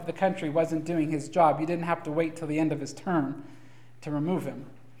head of the country wasn't doing his job, you didn't have to wait till the end of his term to remove him.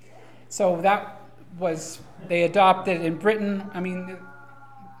 So that was, they adopted in Britain, I mean,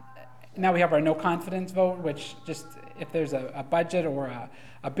 now we have our no confidence vote, which just, if there's a budget or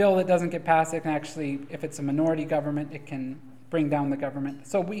a bill that doesn't get passed, it can actually, if it's a minority government, it can bring down the government.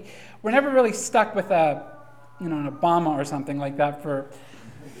 So we're never really stuck with an Obama or something like that for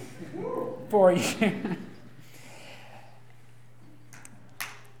 4 years.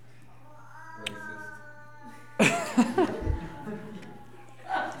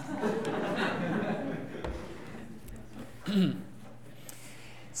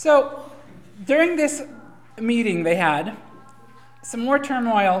 So during this meeting they had, some more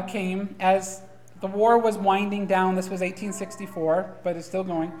turmoil came as the war was winding down. This was 1864, but it's still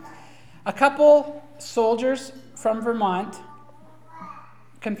going. A couple soldiers from Vermont,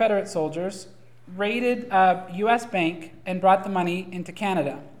 Confederate soldiers, raided a U.S. bank and brought the money into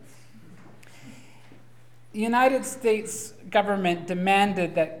Canada. The United States government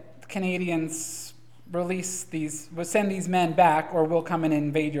demanded that Canadians send these men back, or we'll come and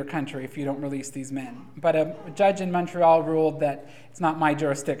invade your country if you don't release these men. But a judge in Montreal ruled that it's not my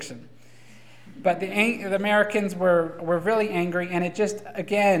jurisdiction. But the Americans were really angry, and it just,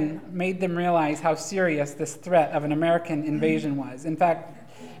 again, made them realize how serious this threat of an American invasion was. In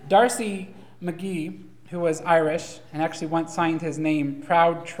fact, D'Arcy McGee, who was Irish, and actually once signed his name,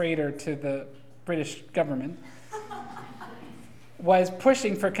 proud traitor to the British government, was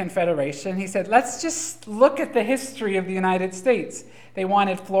pushing for Confederation. He said, let's just look at the history of the United States. They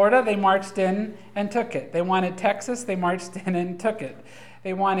wanted Florida, they marched in and took it. They wanted Texas, they marched in and took it.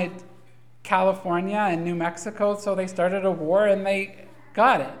 They wanted California and New Mexico, so they started a war and they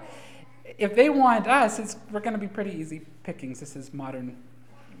got it. If they want us, we're going to be pretty easy pickings. This is modern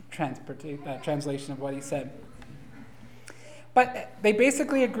translation of what he said. But they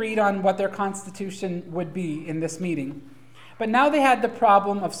basically agreed on what their constitution would be in this meeting. But now they had the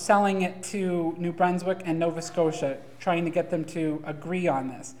problem of selling it to New Brunswick and Nova Scotia, trying to get them to agree on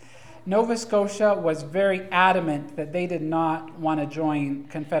this. Nova Scotia was very adamant that they did not want to join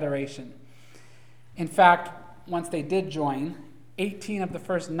Confederation. In fact, once they did join, 18 of the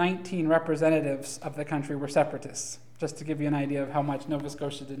first 19 representatives of the country were separatists, just to give you an idea of how much Nova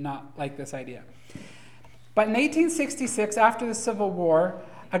Scotia did not like this idea. But in 1866, after the Civil War,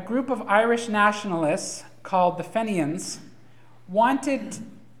 a group of Irish nationalists called the Fenians wanted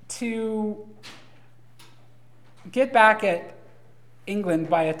to get back at England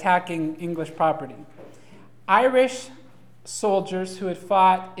by attacking English property. Irish soldiers who had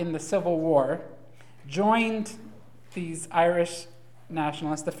fought in the Civil War joined these Irish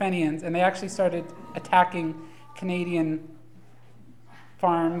nationalists, the Fenians, and they actually started attacking Canadian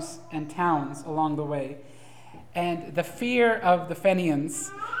farms and towns along the way. And the fear of the Fenians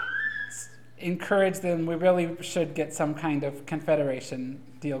encouraged them, we really should get some kind of Confederation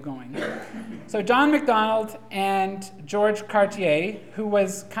deal going. So John Macdonald and George Cartier, who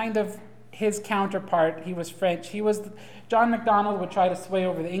was kind of his counterpart, he was French. John Macdonald would try to sway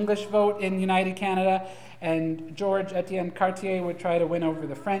over the English vote in United Canada, and George Etienne Cartier would try to win over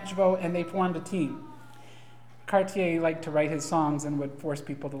the French vote, and they formed a team. Cartier liked to write his songs and would force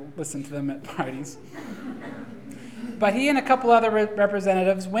people to listen to them at parties. But he and a couple other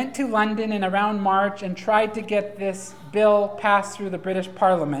representatives went to London in around March and tried to get this bill passed through the British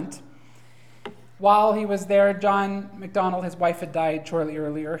Parliament. While he was there, John Macdonald, his wife had died shortly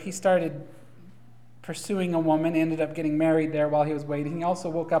earlier. He started pursuing a woman, ended up getting married there while he was waiting. He also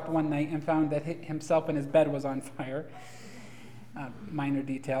woke up one night and found that himself and his bed was on fire. Minor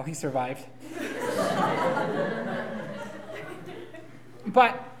detail, he survived.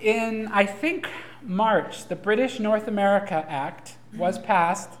 But in, I think, March, the British North America Act was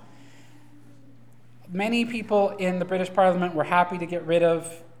passed. Many people in the British Parliament were happy to get rid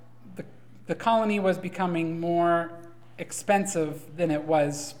of. The colony was becoming more expensive than it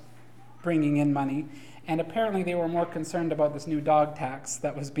was bringing in money. And apparently they were more concerned about this new dog tax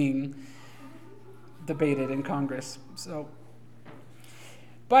that was being debated in Congress.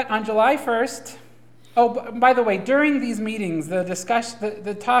 But on July 1st, by the way, during these meetings,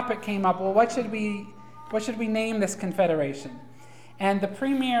 the topic came up, well, what should we name this confederation? And the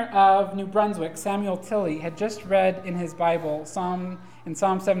Premier of New Brunswick, Samuel Tilley, had just read in his Bible, in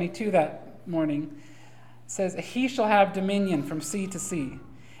Psalm 72, that morning. It says, he shall have dominion from sea to sea.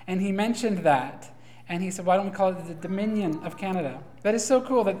 And he mentioned that. And he said, why don't we call it the Dominion of Canada? That is so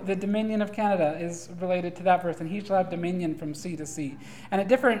cool that the Dominion of Canada is related to that verse, and he shall have dominion from sea to sea. And at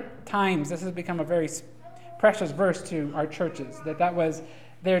different times, this has become a very precious verse to our churches, that was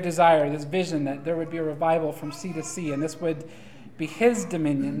their desire, this vision that there would be a revival from sea to sea, and this would be his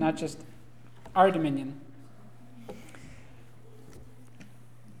dominion, not just our dominion.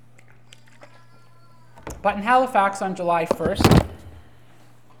 But in Halifax on July 1st,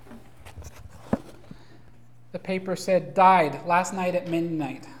 the paper said, died last night at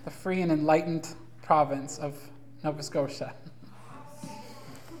midnight, the free and enlightened province of Nova Scotia.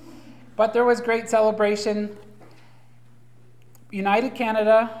 But there was great celebration. United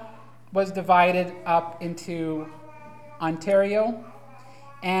Canada was divided up into Ontario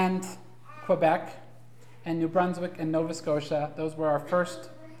and Quebec and New Brunswick and Nova Scotia. Those were our first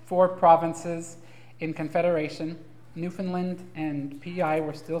 4 provinces in Confederation. Newfoundland and PEI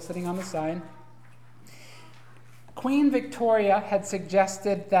were still sitting on the side. Queen Victoria had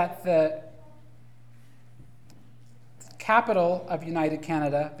suggested that the capital of United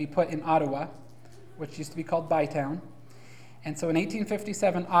Canada be put in Ottawa, which used to be called Bytown. And so in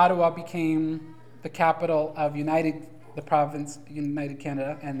 1857, Ottawa became the capital of the province United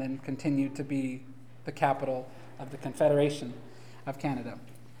Canada, and then continued to be the capital of the Confederation of Canada.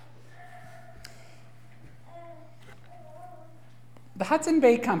 The Hudson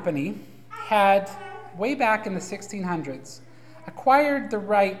Bay Company had, way back in the 1600s, acquired the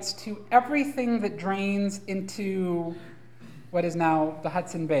rights to everything that drains into what is now the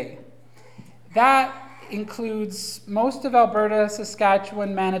Hudson Bay. That includes most of Alberta,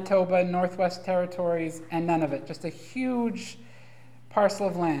 Saskatchewan, Manitoba, Northwest Territories, and Nunavut, just a huge parcel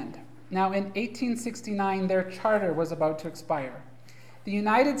of land. Now, in 1869, their charter was about to expire. The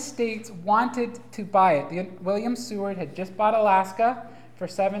United States wanted to buy it. William Seward had just bought Alaska for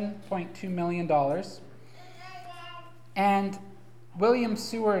 $7.2 million. And William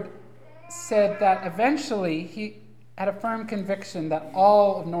Seward said that eventually he had a firm conviction that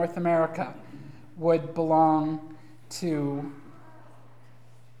all of North America would belong to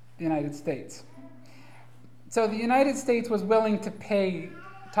the United States. So the United States was willing to pay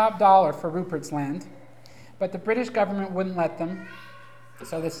top dollar for Rupert's Land, but the British government wouldn't let them.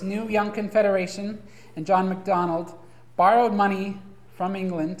 So this new young confederation and John Macdonald borrowed money from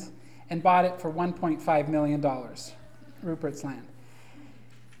England and bought it for $1.5 million, Rupert's Land.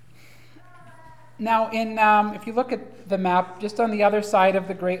 Now, if you look at the map, just on the other side of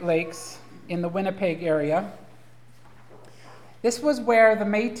the Great Lakes, in the Winnipeg area, this was where the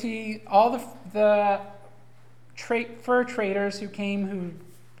Métis, all the fur traders who came, who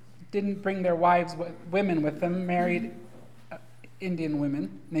didn't bring their women with them, married Indian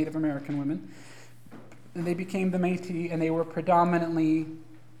women, Native American women. And they became the Métis, and they were predominantly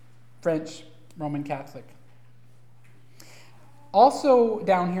French Roman Catholic. Also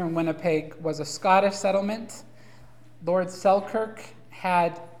down here in Winnipeg was a Scottish settlement. Lord Selkirk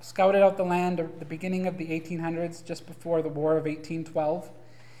had scouted out the land at the beginning of the 1800s, just before the War of 1812.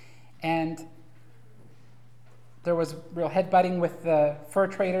 And there was real headbutting with the fur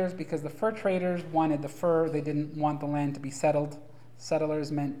traders because the fur traders wanted the fur. They didn't want the land to be settled.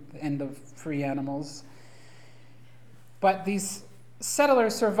 Settlers meant the end of free animals. But these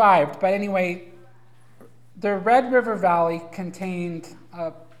settlers survived. But anyway, the Red River Valley contained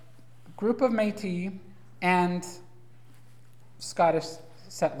a group of Métis and Scottish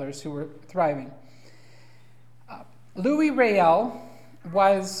settlers who were thriving. Louis Riel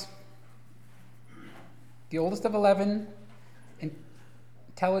was the oldest of 11,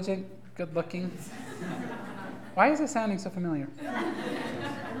 intelligent, good-looking. Why is it sounding so familiar?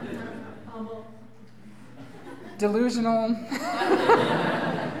 Humble. Delusional.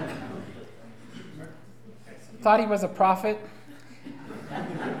 Thought he was a prophet.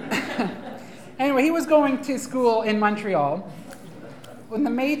 Anyway, he was going to school in Montreal.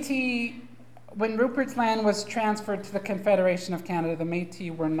 When Rupert's Land was transferred to the Confederation of Canada, the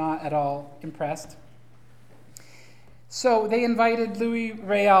Métis were not at all impressed. So they invited Louis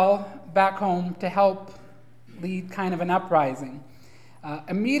Riel back home to help lead kind of an uprising.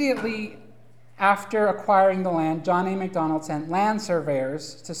 Immediately after acquiring the land, John A. Macdonald sent land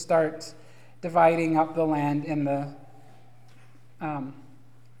surveyors to start dividing up the land in the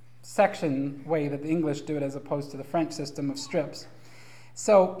section way that the English do it, as opposed to the French system of strips.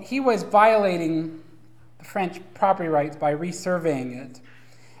 So he was violating the French property rights by resurveying it.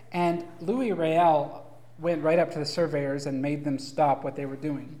 And Louis Riel went right up to the surveyors and made them stop what they were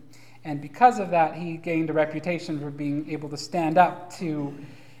doing. And because of that, he gained a reputation for being able to stand up to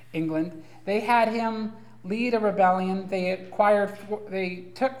England. They had him lead a rebellion. They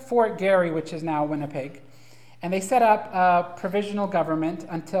took Fort Garry, which is now Winnipeg, and they set up a provisional government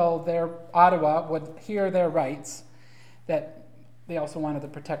until Ottawa would hear their rights, that they also wanted the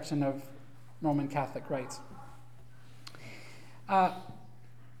protection of Roman Catholic rights.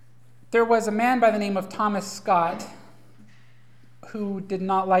 There was a man by the name of Thomas Scott who did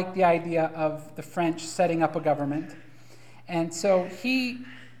not like the idea of the French setting up a government. And so he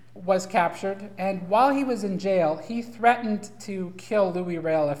was captured, and while he was in jail, he threatened to kill Louis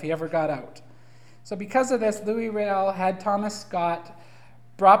Riel if he ever got out. So because of this, Louis Riel had Thomas Scott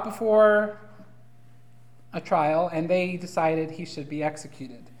brought before a trial, and they decided he should be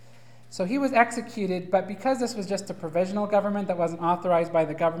executed. So he was executed, but because this was just a provisional government that wasn't authorized by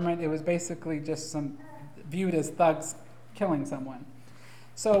the government, it was basically just viewed as thugs killing someone.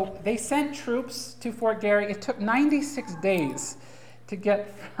 So they sent troops to Fort Garry. It took 96 days to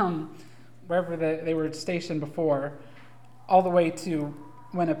get from wherever they were stationed before all the way to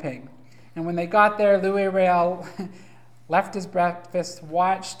Winnipeg. And when they got there, Louis Riel left his breakfast,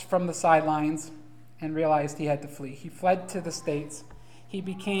 watched from the sidelines, and realized he had to flee. He fled to the States. He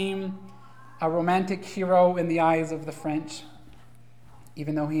became a romantic hero in the eyes of the French,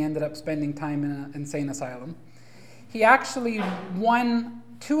 even though he ended up spending time in an insane asylum. He actually won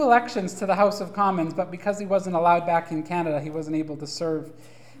 2 elections to the House of Commons, but because he wasn't allowed back in Canada, he wasn't able to serve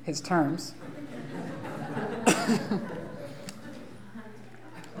his terms.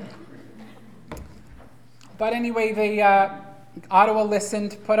 But anyway, Ottawa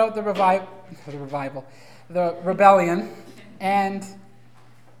listened, put out the rebellion, and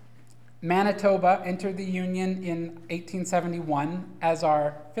Manitoba entered the Union in 1871 as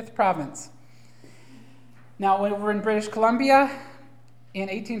our 5th province. Now, when we're in British Columbia, in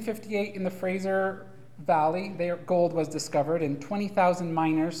 1858 in the Fraser Valley, gold was discovered, and 20,000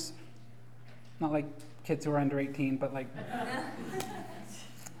 miners, not like kids who are under 18, but like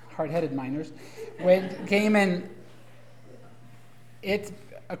hard-headed miners, came in. It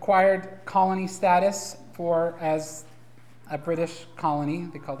acquired colony status as a British colony.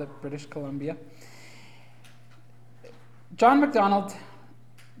 They called it British Columbia. John Macdonald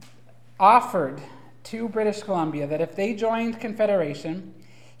offered to British Columbia that if they joined Confederation,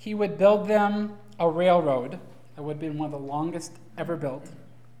 he would build them a railroad that would have been one of the longest ever built,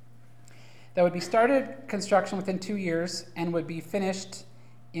 that would be started construction within 2 years and would be finished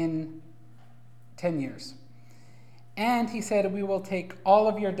in 10 years. And he said, we will take all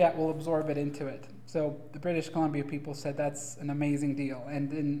of your debt, we'll absorb it into it. So the British Columbia people said that's an amazing deal.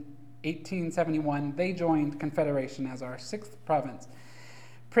 And in 1871, they joined Confederation as our 6th province.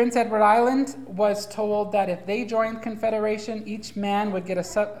 Prince Edward Island was told that if they joined Confederation, each man would get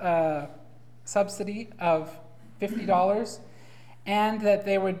a subsidy of $50, and that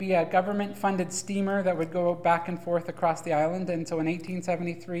there would be a government-funded steamer that would go back and forth across the island. And so in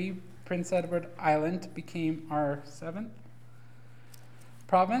 1873, Prince Edward Island became our 7th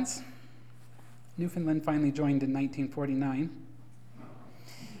province. Newfoundland finally joined in 1949.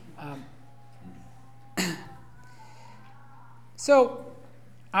 So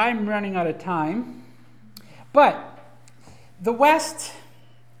I'm running out of time, but the West,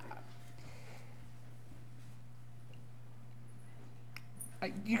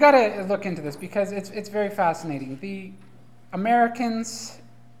 you got to look into this because it's very fascinating. The Americans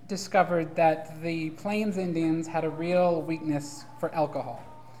discovered that the Plains Indians had a real weakness for alcohol.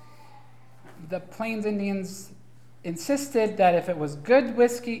 The Plains Indians insisted that if it was good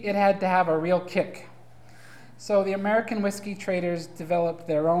whiskey, it had to have a real kick. So the American whiskey traders developed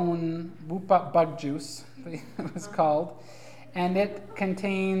their own Whoop Up Bug Juice, it was called, and it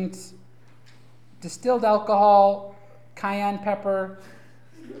contained distilled alcohol, cayenne pepper,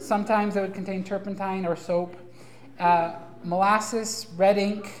 sometimes it would contain turpentine or soap, molasses, red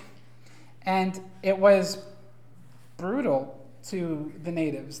ink, and it was brutal to the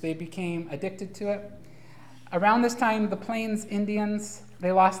natives. They became addicted to it. Around this time, the Plains Indians,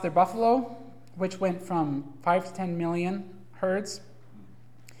 they lost their buffalo, which went from 5 to 10 million herds,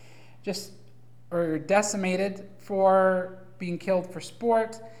 or decimated for being killed for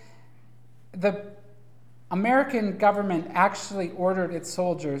sport. The American government actually ordered its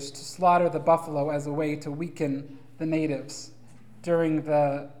soldiers to slaughter the buffalo as a way to weaken the natives during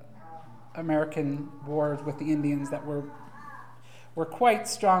the American wars with the Indians that were quite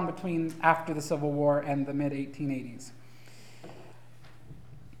strong after the Civil War and the mid-1880s.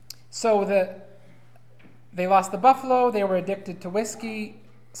 So they lost the buffalo, they were addicted to whiskey,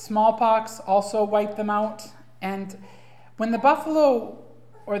 smallpox also wiped them out, and when the buffalo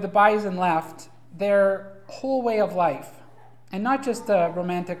or the bison left, their whole way of life And not just a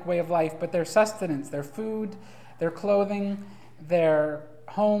romantic way of life, but their sustenance, their food, their clothing, their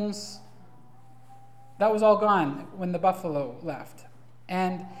homes. That was all gone when the buffalo left.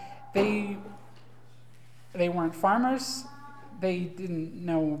 And they weren't farmers. They didn't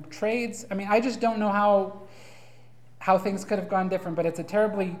know trades. I mean, I just don't know how things could have gone different, but it's a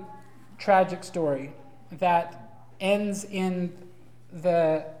terribly tragic story that ends in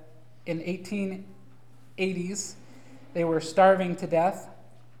 1880s. They were starving to death.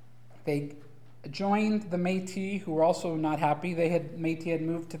 They joined the Métis, who were also not happy. Métis had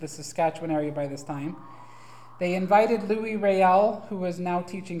moved to the Saskatchewan area by this time. They invited Louis Riel, who was now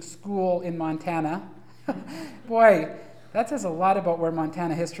teaching school in Montana. Boy, that says a lot about where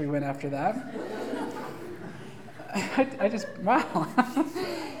Montana history went after that. Wow.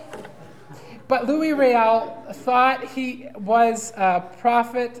 But Louis Riel thought he was a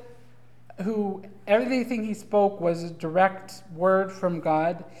prophet who everything he spoke was a direct word from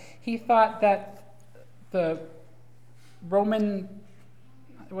God. He thought that the Roman,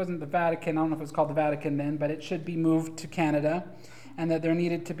 it wasn't the Vatican, I don't know if it was called the Vatican then, but it should be moved to Canada, and that there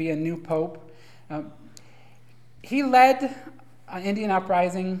needed to be a new pope. He led an Indian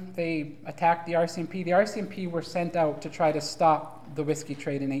uprising. They attacked the RCMP. The RCMP were sent out to try to stop the whiskey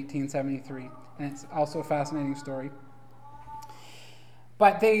trade in 1873, and it's also a fascinating story.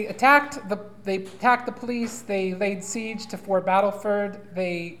 But they attacked the police. They laid siege to Fort Battleford.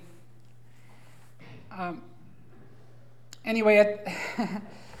 Anyway,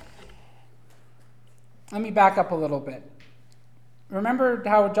 let me back up a little bit. Remember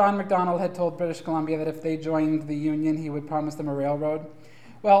how John Macdonald had told British Columbia that if they joined the Union, he would promise them a railroad?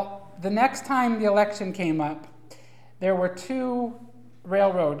 Well, the next time the election came up, there were two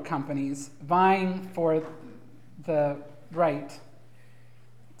railroad companies vying for the right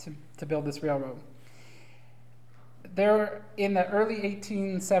to build this railroad. In the early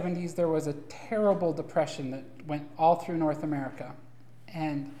 1870s, there was a terrible depression that went all through North America.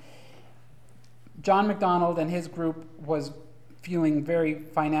 And John Macdonald and his group was feeling very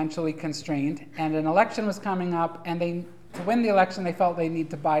financially constrained, and an election was coming up, and to win the election, they felt they need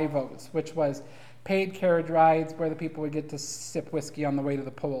to buy votes, which was paid carriage rides where the people would get to sip whiskey on the way to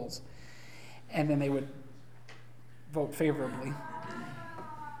the polls, and then they would vote favorably.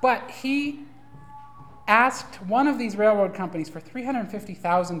 But he asked one of these railroad companies for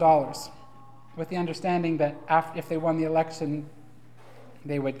 $350,000 with the understanding that if they won the election,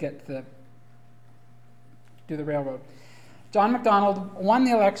 they would get to do the railroad. John Macdonald won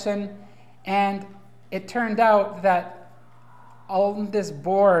the election, and it turned out that on this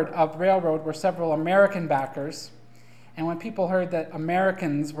board of railroad were several American backers, and when people heard that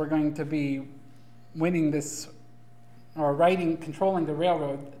Americans were going to be winning this, or controlling the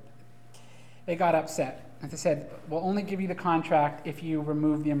railroad, they got upset. And they said, we'll only give you the contract if you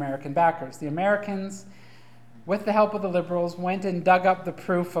remove the American backers. The Americans, with the help of the Liberals, went and dug up the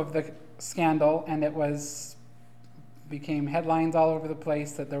proof of the scandal, and it became headlines all over the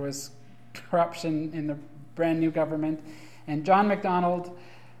place that there was corruption in the brand new government. And John Macdonald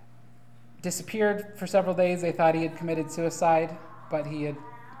disappeared for several days. They thought he had committed suicide, but he had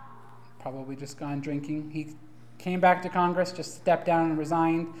probably just gone drinking. He came back to Congress, just stepped down and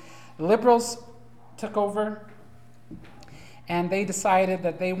resigned. The Liberals took over, and they decided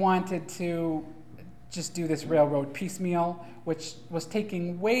that they wanted to just do this railroad piecemeal, which was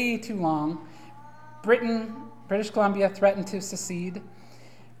taking way too long. British Columbia threatened to secede,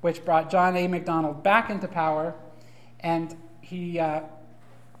 which brought John A. Macdonald back into power, and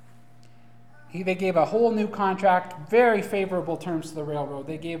they gave a whole new contract, very favorable terms to the railroad.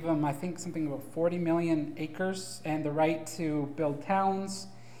 They gave them, I think, something about 40 million acres and the right to build towns,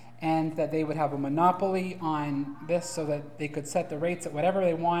 and that they would have a monopoly on this so that they could set the rates at whatever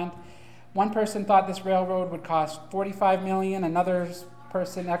they want. One person thought this railroad would cost $45 million. Another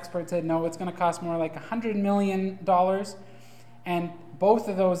expert said, no, it's going to cost more like $100 million. And both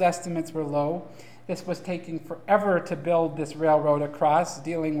of those estimates were low. This was taking forever to build this railroad across,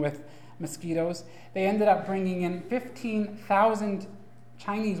 dealing with mosquitoes. They ended up bringing in 15,000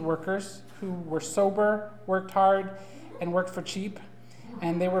 Chinese workers who were sober, worked hard, and worked for cheap.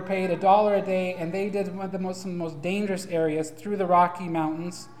 And they were paid $1 a day, and they did one of the most dangerous areas through the Rocky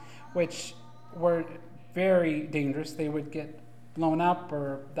Mountains, which were very dangerous. They would get blown up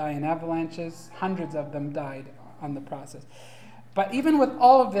or die in avalanches. Hundreds of them died on the process. But even with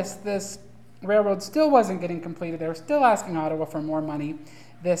all of this railroad still wasn't getting completed. They were still asking Ottawa for more money.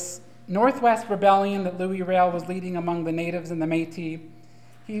 This Northwest Rebellion that Louis Riel was leading among the natives and the Métis,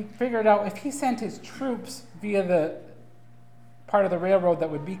 he figured out if he sent his troops via the part of the railroad that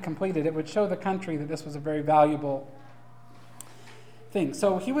would be completed, it would show the country that this was a very valuable thing.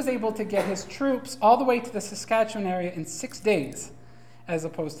 So he was able to get his troops all the way to the Saskatchewan area in 6 days, as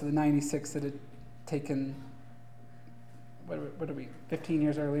opposed to the 96 that had taken, what are we, 15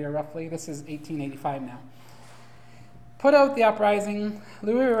 years earlier roughly? This is 1885 now. Put out the uprising.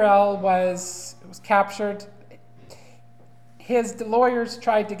 Louis Riel was captured. His lawyers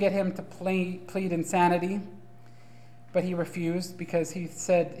tried to get him to plead insanity, but he refused because he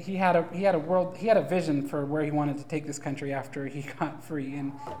said he had a vision for where he wanted to take this country after he got free,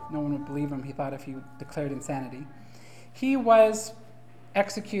 and no one would believe him. He thought if he declared insanity. He was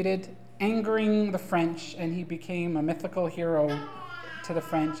executed, angering the French, and he became a mythical hero to the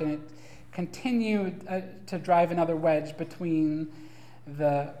French, and it continued to drive another wedge between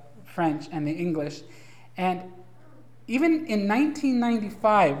the French and the English. And even in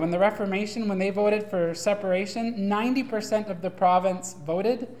 1995, when the Reformation, when they voted for separation, 90% of the province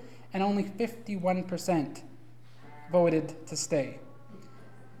voted, and only 51% voted to stay.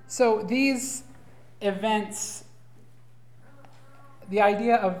 So these events, the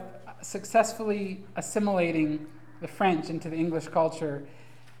idea of successfully assimilating the French into the English culture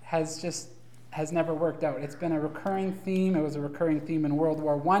has never worked out. It's been a recurring theme. It was a recurring theme in World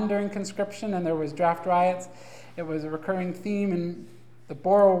War I during conscription, and there was draft riots. It was a recurring theme in the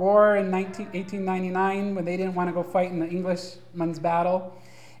Boer War in 1899 when they didn't want to go fight in the Englishman's battle.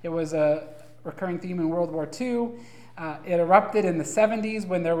 It was a recurring theme in World War II. It erupted in the 70s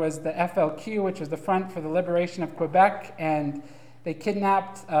when there was the FLQ, which was the Front for the Liberation of Quebec, and they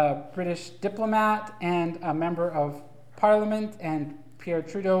kidnapped a British diplomat and a member of Parliament, and Pierre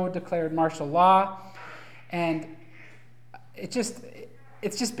Trudeau declared martial law. And it's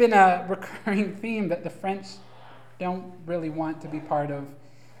just been a recurring theme that the French don't really want to be part of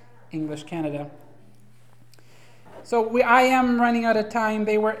English Canada. So I am running out of time.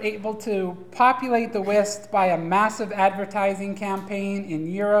 They were able to populate the West by a massive advertising campaign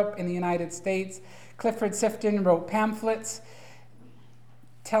in Europe, in the United States. Clifford Sifton wrote pamphlets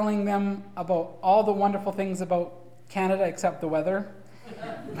telling them about all the wonderful things about Canada except the weather.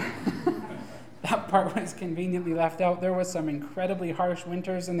 That part was conveniently left out. There was some incredibly harsh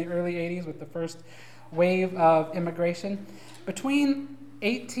winters in the early 80s with the first wave of immigration. Between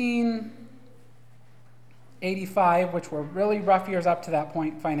 1885, which were really rough years up to that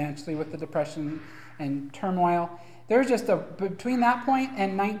point financially with the Depression and turmoil, between that point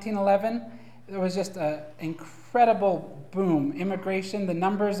and 1911, there was just an incredible boom. Immigration, the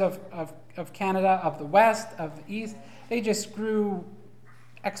numbers of Canada, of the West, of the East, they just grew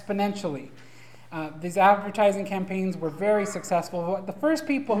exponentially. These advertising campaigns were very successful. The first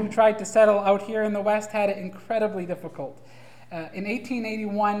people who tried to settle out here in the West had it incredibly difficult. In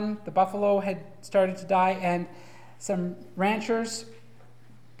 1881, the buffalo had started to die, and some ranchers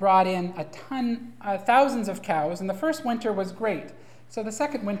brought in thousands of cows, and the first winter was great. So the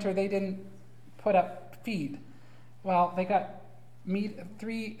second winter, they didn't put up feed. Well, they got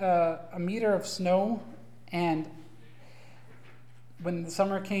a meter of snow, and when the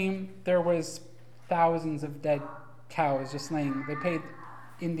summer came, there was thousands of dead cows just laying. They paid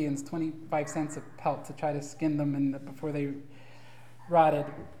Indians 25 cents a pelt to try to skin them before they rotted.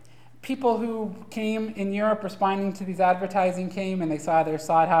 People who came in Europe responding to these advertising came, and they saw their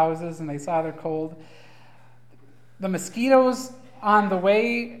sod houses and they saw their cold. The mosquitoes on the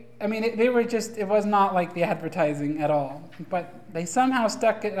way, I mean, it was not like the advertising at all. But they somehow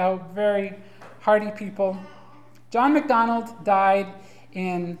stuck it out, very hardy people. John Macdonald died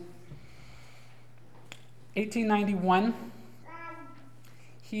in 1891.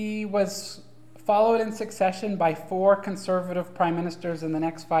 He was followed in succession by 4 conservative prime ministers in the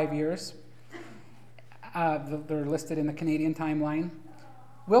next 5 years. They're listed in the Canadian timeline.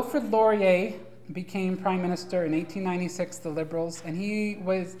 Wilfrid Laurier became prime minister in 1896, the Liberals, and he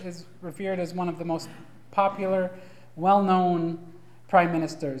is revered as one of the most popular, well-known prime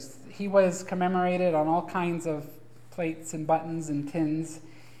ministers. He was commemorated on all kinds of plates and buttons and tins,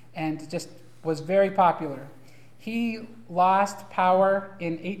 and just was very popular. He lost power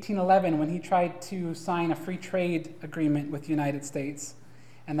in 1811 when he tried to sign a free trade agreement with the United States,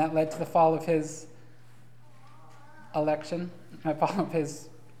 and that led to the fall of his election, fall of his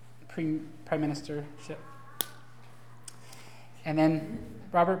prime ministership. And then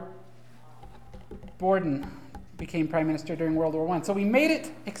Robert Borden became prime minister during World War I. So we made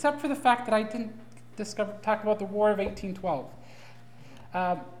it, except for the fact that I didn't talk about the War of 1812.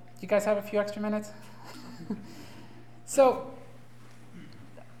 You guys have a few extra minutes? So,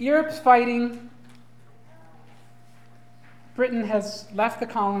 Europe's fighting. Britain has left the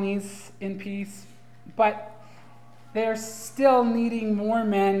colonies in peace, but they're still needing more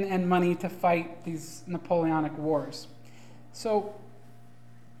men and money to fight these Napoleonic wars. So,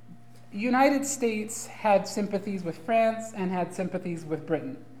 United States had sympathies with France and had sympathies with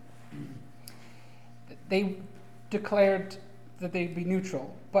Britain. They declared that they'd be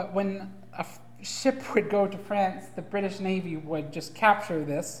neutral, but when a ship would go to France, the British Navy would just capture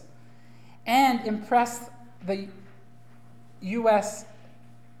this and impress the US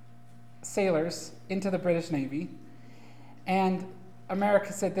sailors into the British Navy, and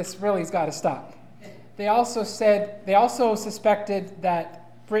America said this really's got to stop. They also suspected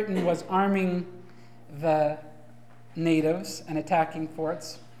that Britain was arming the natives and attacking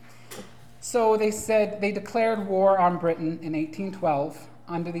forts. So they declared war on Britain in 1812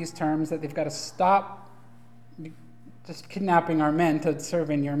 under these terms that they've got to stop just kidnapping our men to serve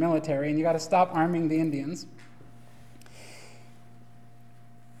in your military, and you got to stop arming the Indians.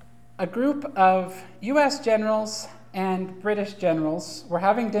 A group of US generals and British generals were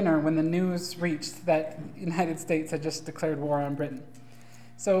having dinner when the news reached that the United States had just declared war on Britain.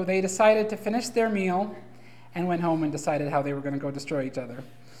 So they decided to finish their meal and went home and decided how they were going to go destroy each other.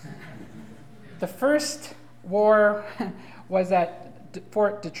 The first war was at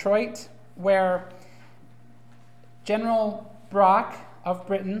Fort Detroit, where General Brock of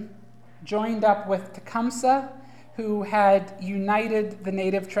Britain joined up with Tecumseh, who had united the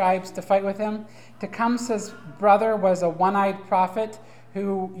native tribes to fight with him. Tecumseh's brother was a one-eyed prophet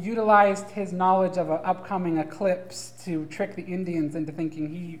who utilized his knowledge of an upcoming eclipse to trick the Indians into thinking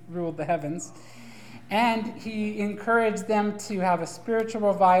he ruled the heavens. And he encouraged them to have a spiritual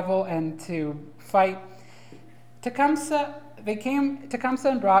revival and to fight. Tecumseh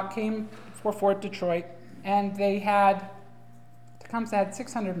and Brock came for Fort Detroit, and Tecumseh had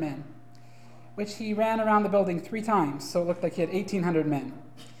 600 men, which he ran around the building 3 times, so it looked like he had 1,800 men.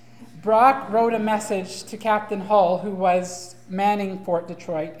 Brock wrote a message to Captain Hull, who was manning Fort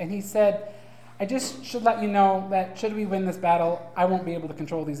Detroit, and he said, "I just should let you know that should we win this battle, I won't be able to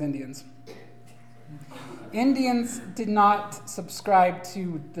control these Indians." Indians did not subscribe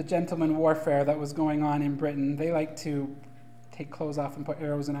to the gentleman warfare that was going on in Britain. They liked to take clothes off and put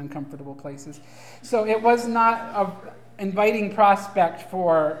arrows in uncomfortable places. So it was not an inviting prospect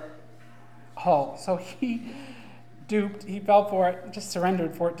for Hull. So he fell for it, just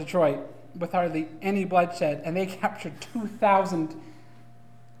surrendered Fort Detroit with hardly any bloodshed, and they captured 2,000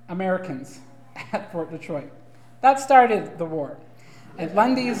 Americans at Fort Detroit. That started the war. And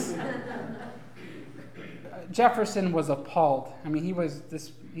Lundy's Jefferson was appalled. I mean,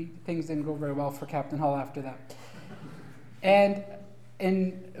 things didn't go very well for Captain Hull after that. And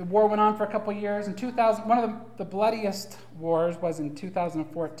the war went on for a couple of years. In 2000, one of the bloodiest wars was in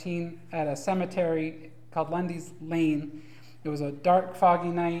 2014 at a cemetery called Lundy's Lane. It was a dark, foggy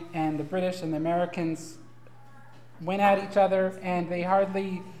night, and the British and the Americans went at each other, and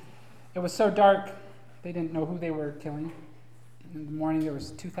it was so dark, they didn't know who they were killing. In the morning, there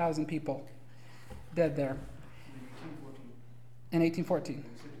was 2,000 people dead there. In 1814.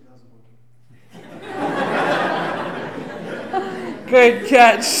 Good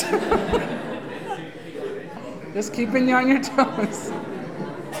catch. Just keeping you on your toes.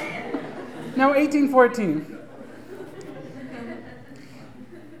 No, 1814.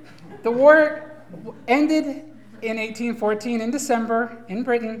 The war ended in 1814 in December in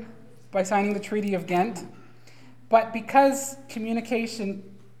Britain by signing the Treaty of Ghent. But because communication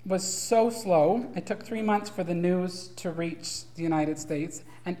was so slow, it took 3 months for the news to reach the United States.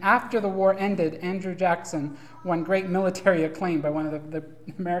 And after the war ended, Andrew Jackson won great military acclaim by one of the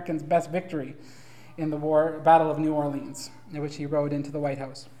Americans' best victory in the war, Battle of New Orleans, in which he rode into the White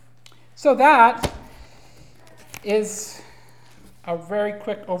House. So that is a very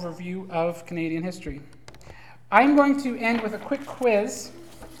quick overview of Canadian history. I'm going to end with a quick quiz.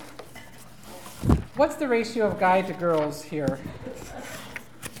 What's the ratio of guy to girls here?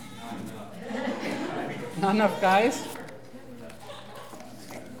 Not enough guys?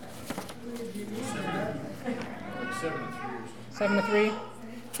 7 to 3?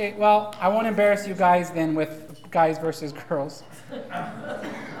 Okay, well, I won't embarrass you guys then with guys versus girls.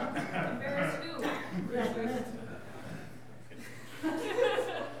 Embarrass who?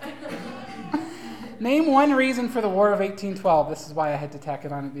 Name one reason for the War of 1812. This is why I had to tack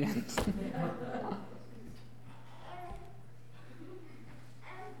it on at the end.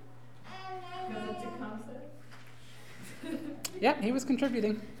 Because of Tecumseh? Yep, he was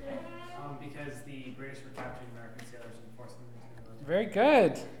contributing. Because the British were capturing American sailors and forcing them into the military. Very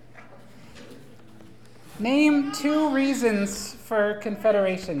good. Name 2 reasons for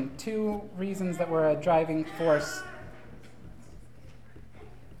Confederation. 2 reasons that were a driving force.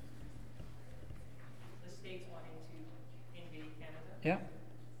 The states wanting to invade Canada. Yep.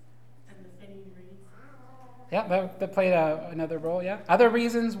 And the Finney Reeds? Yeah, that played another role, yeah. Other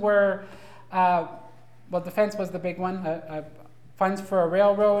reasons were, defense was the big one, funds for a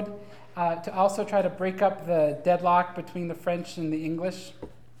railroad, to also try to break up the deadlock between the French and the English.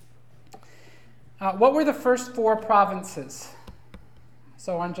 What were the first 4 provinces?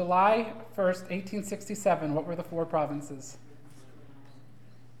 So on July 1st, 1867, what were the 4 provinces?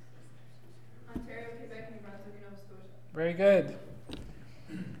 Ontario, Quebec, New Brunswick, and Nova Scotia. Very good.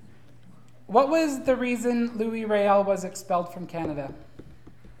 What was the reason Louis Riel was expelled from Canada?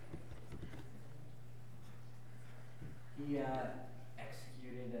 He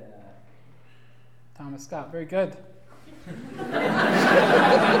executed Thomas Scott, very good.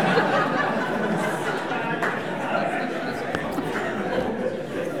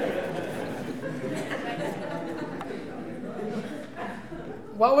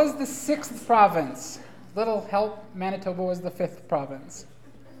 What was the 6th province? Little help, Manitoba was the 5th province.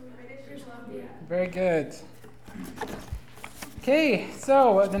 British Columbia. Very good. Okay,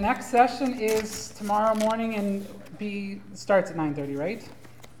 so the next session is tomorrow morning and starts at 9:30, right?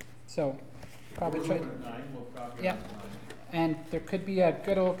 So probably try. Yeah. And there could be a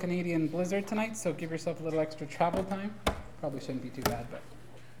good old Canadian blizzard tonight, so give yourself a little extra travel time. Probably shouldn't be too bad, but.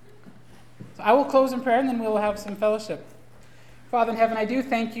 So I will close in prayer and then we will have some fellowship. Father in heaven, I do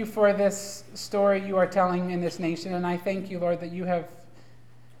thank you for this story you are telling in this nation, and I thank you, Lord, that you have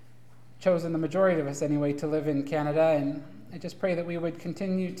chosen the majority of us anyway to live in Canada, and I just pray that we would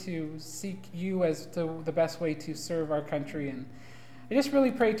continue to seek you as to the best way to serve our country. And I just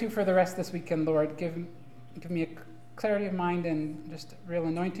really pray too for the rest of this weekend, Lord. Give me a clarity of mind and just real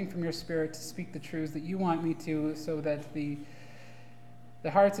anointing from your Spirit to speak the truths that you want me to, so that the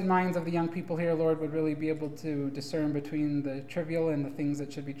hearts and minds of the young people here, Lord, would really be able to discern between the trivial and the things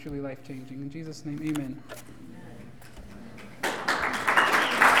that should be truly life-changing. In Jesus' name, amen.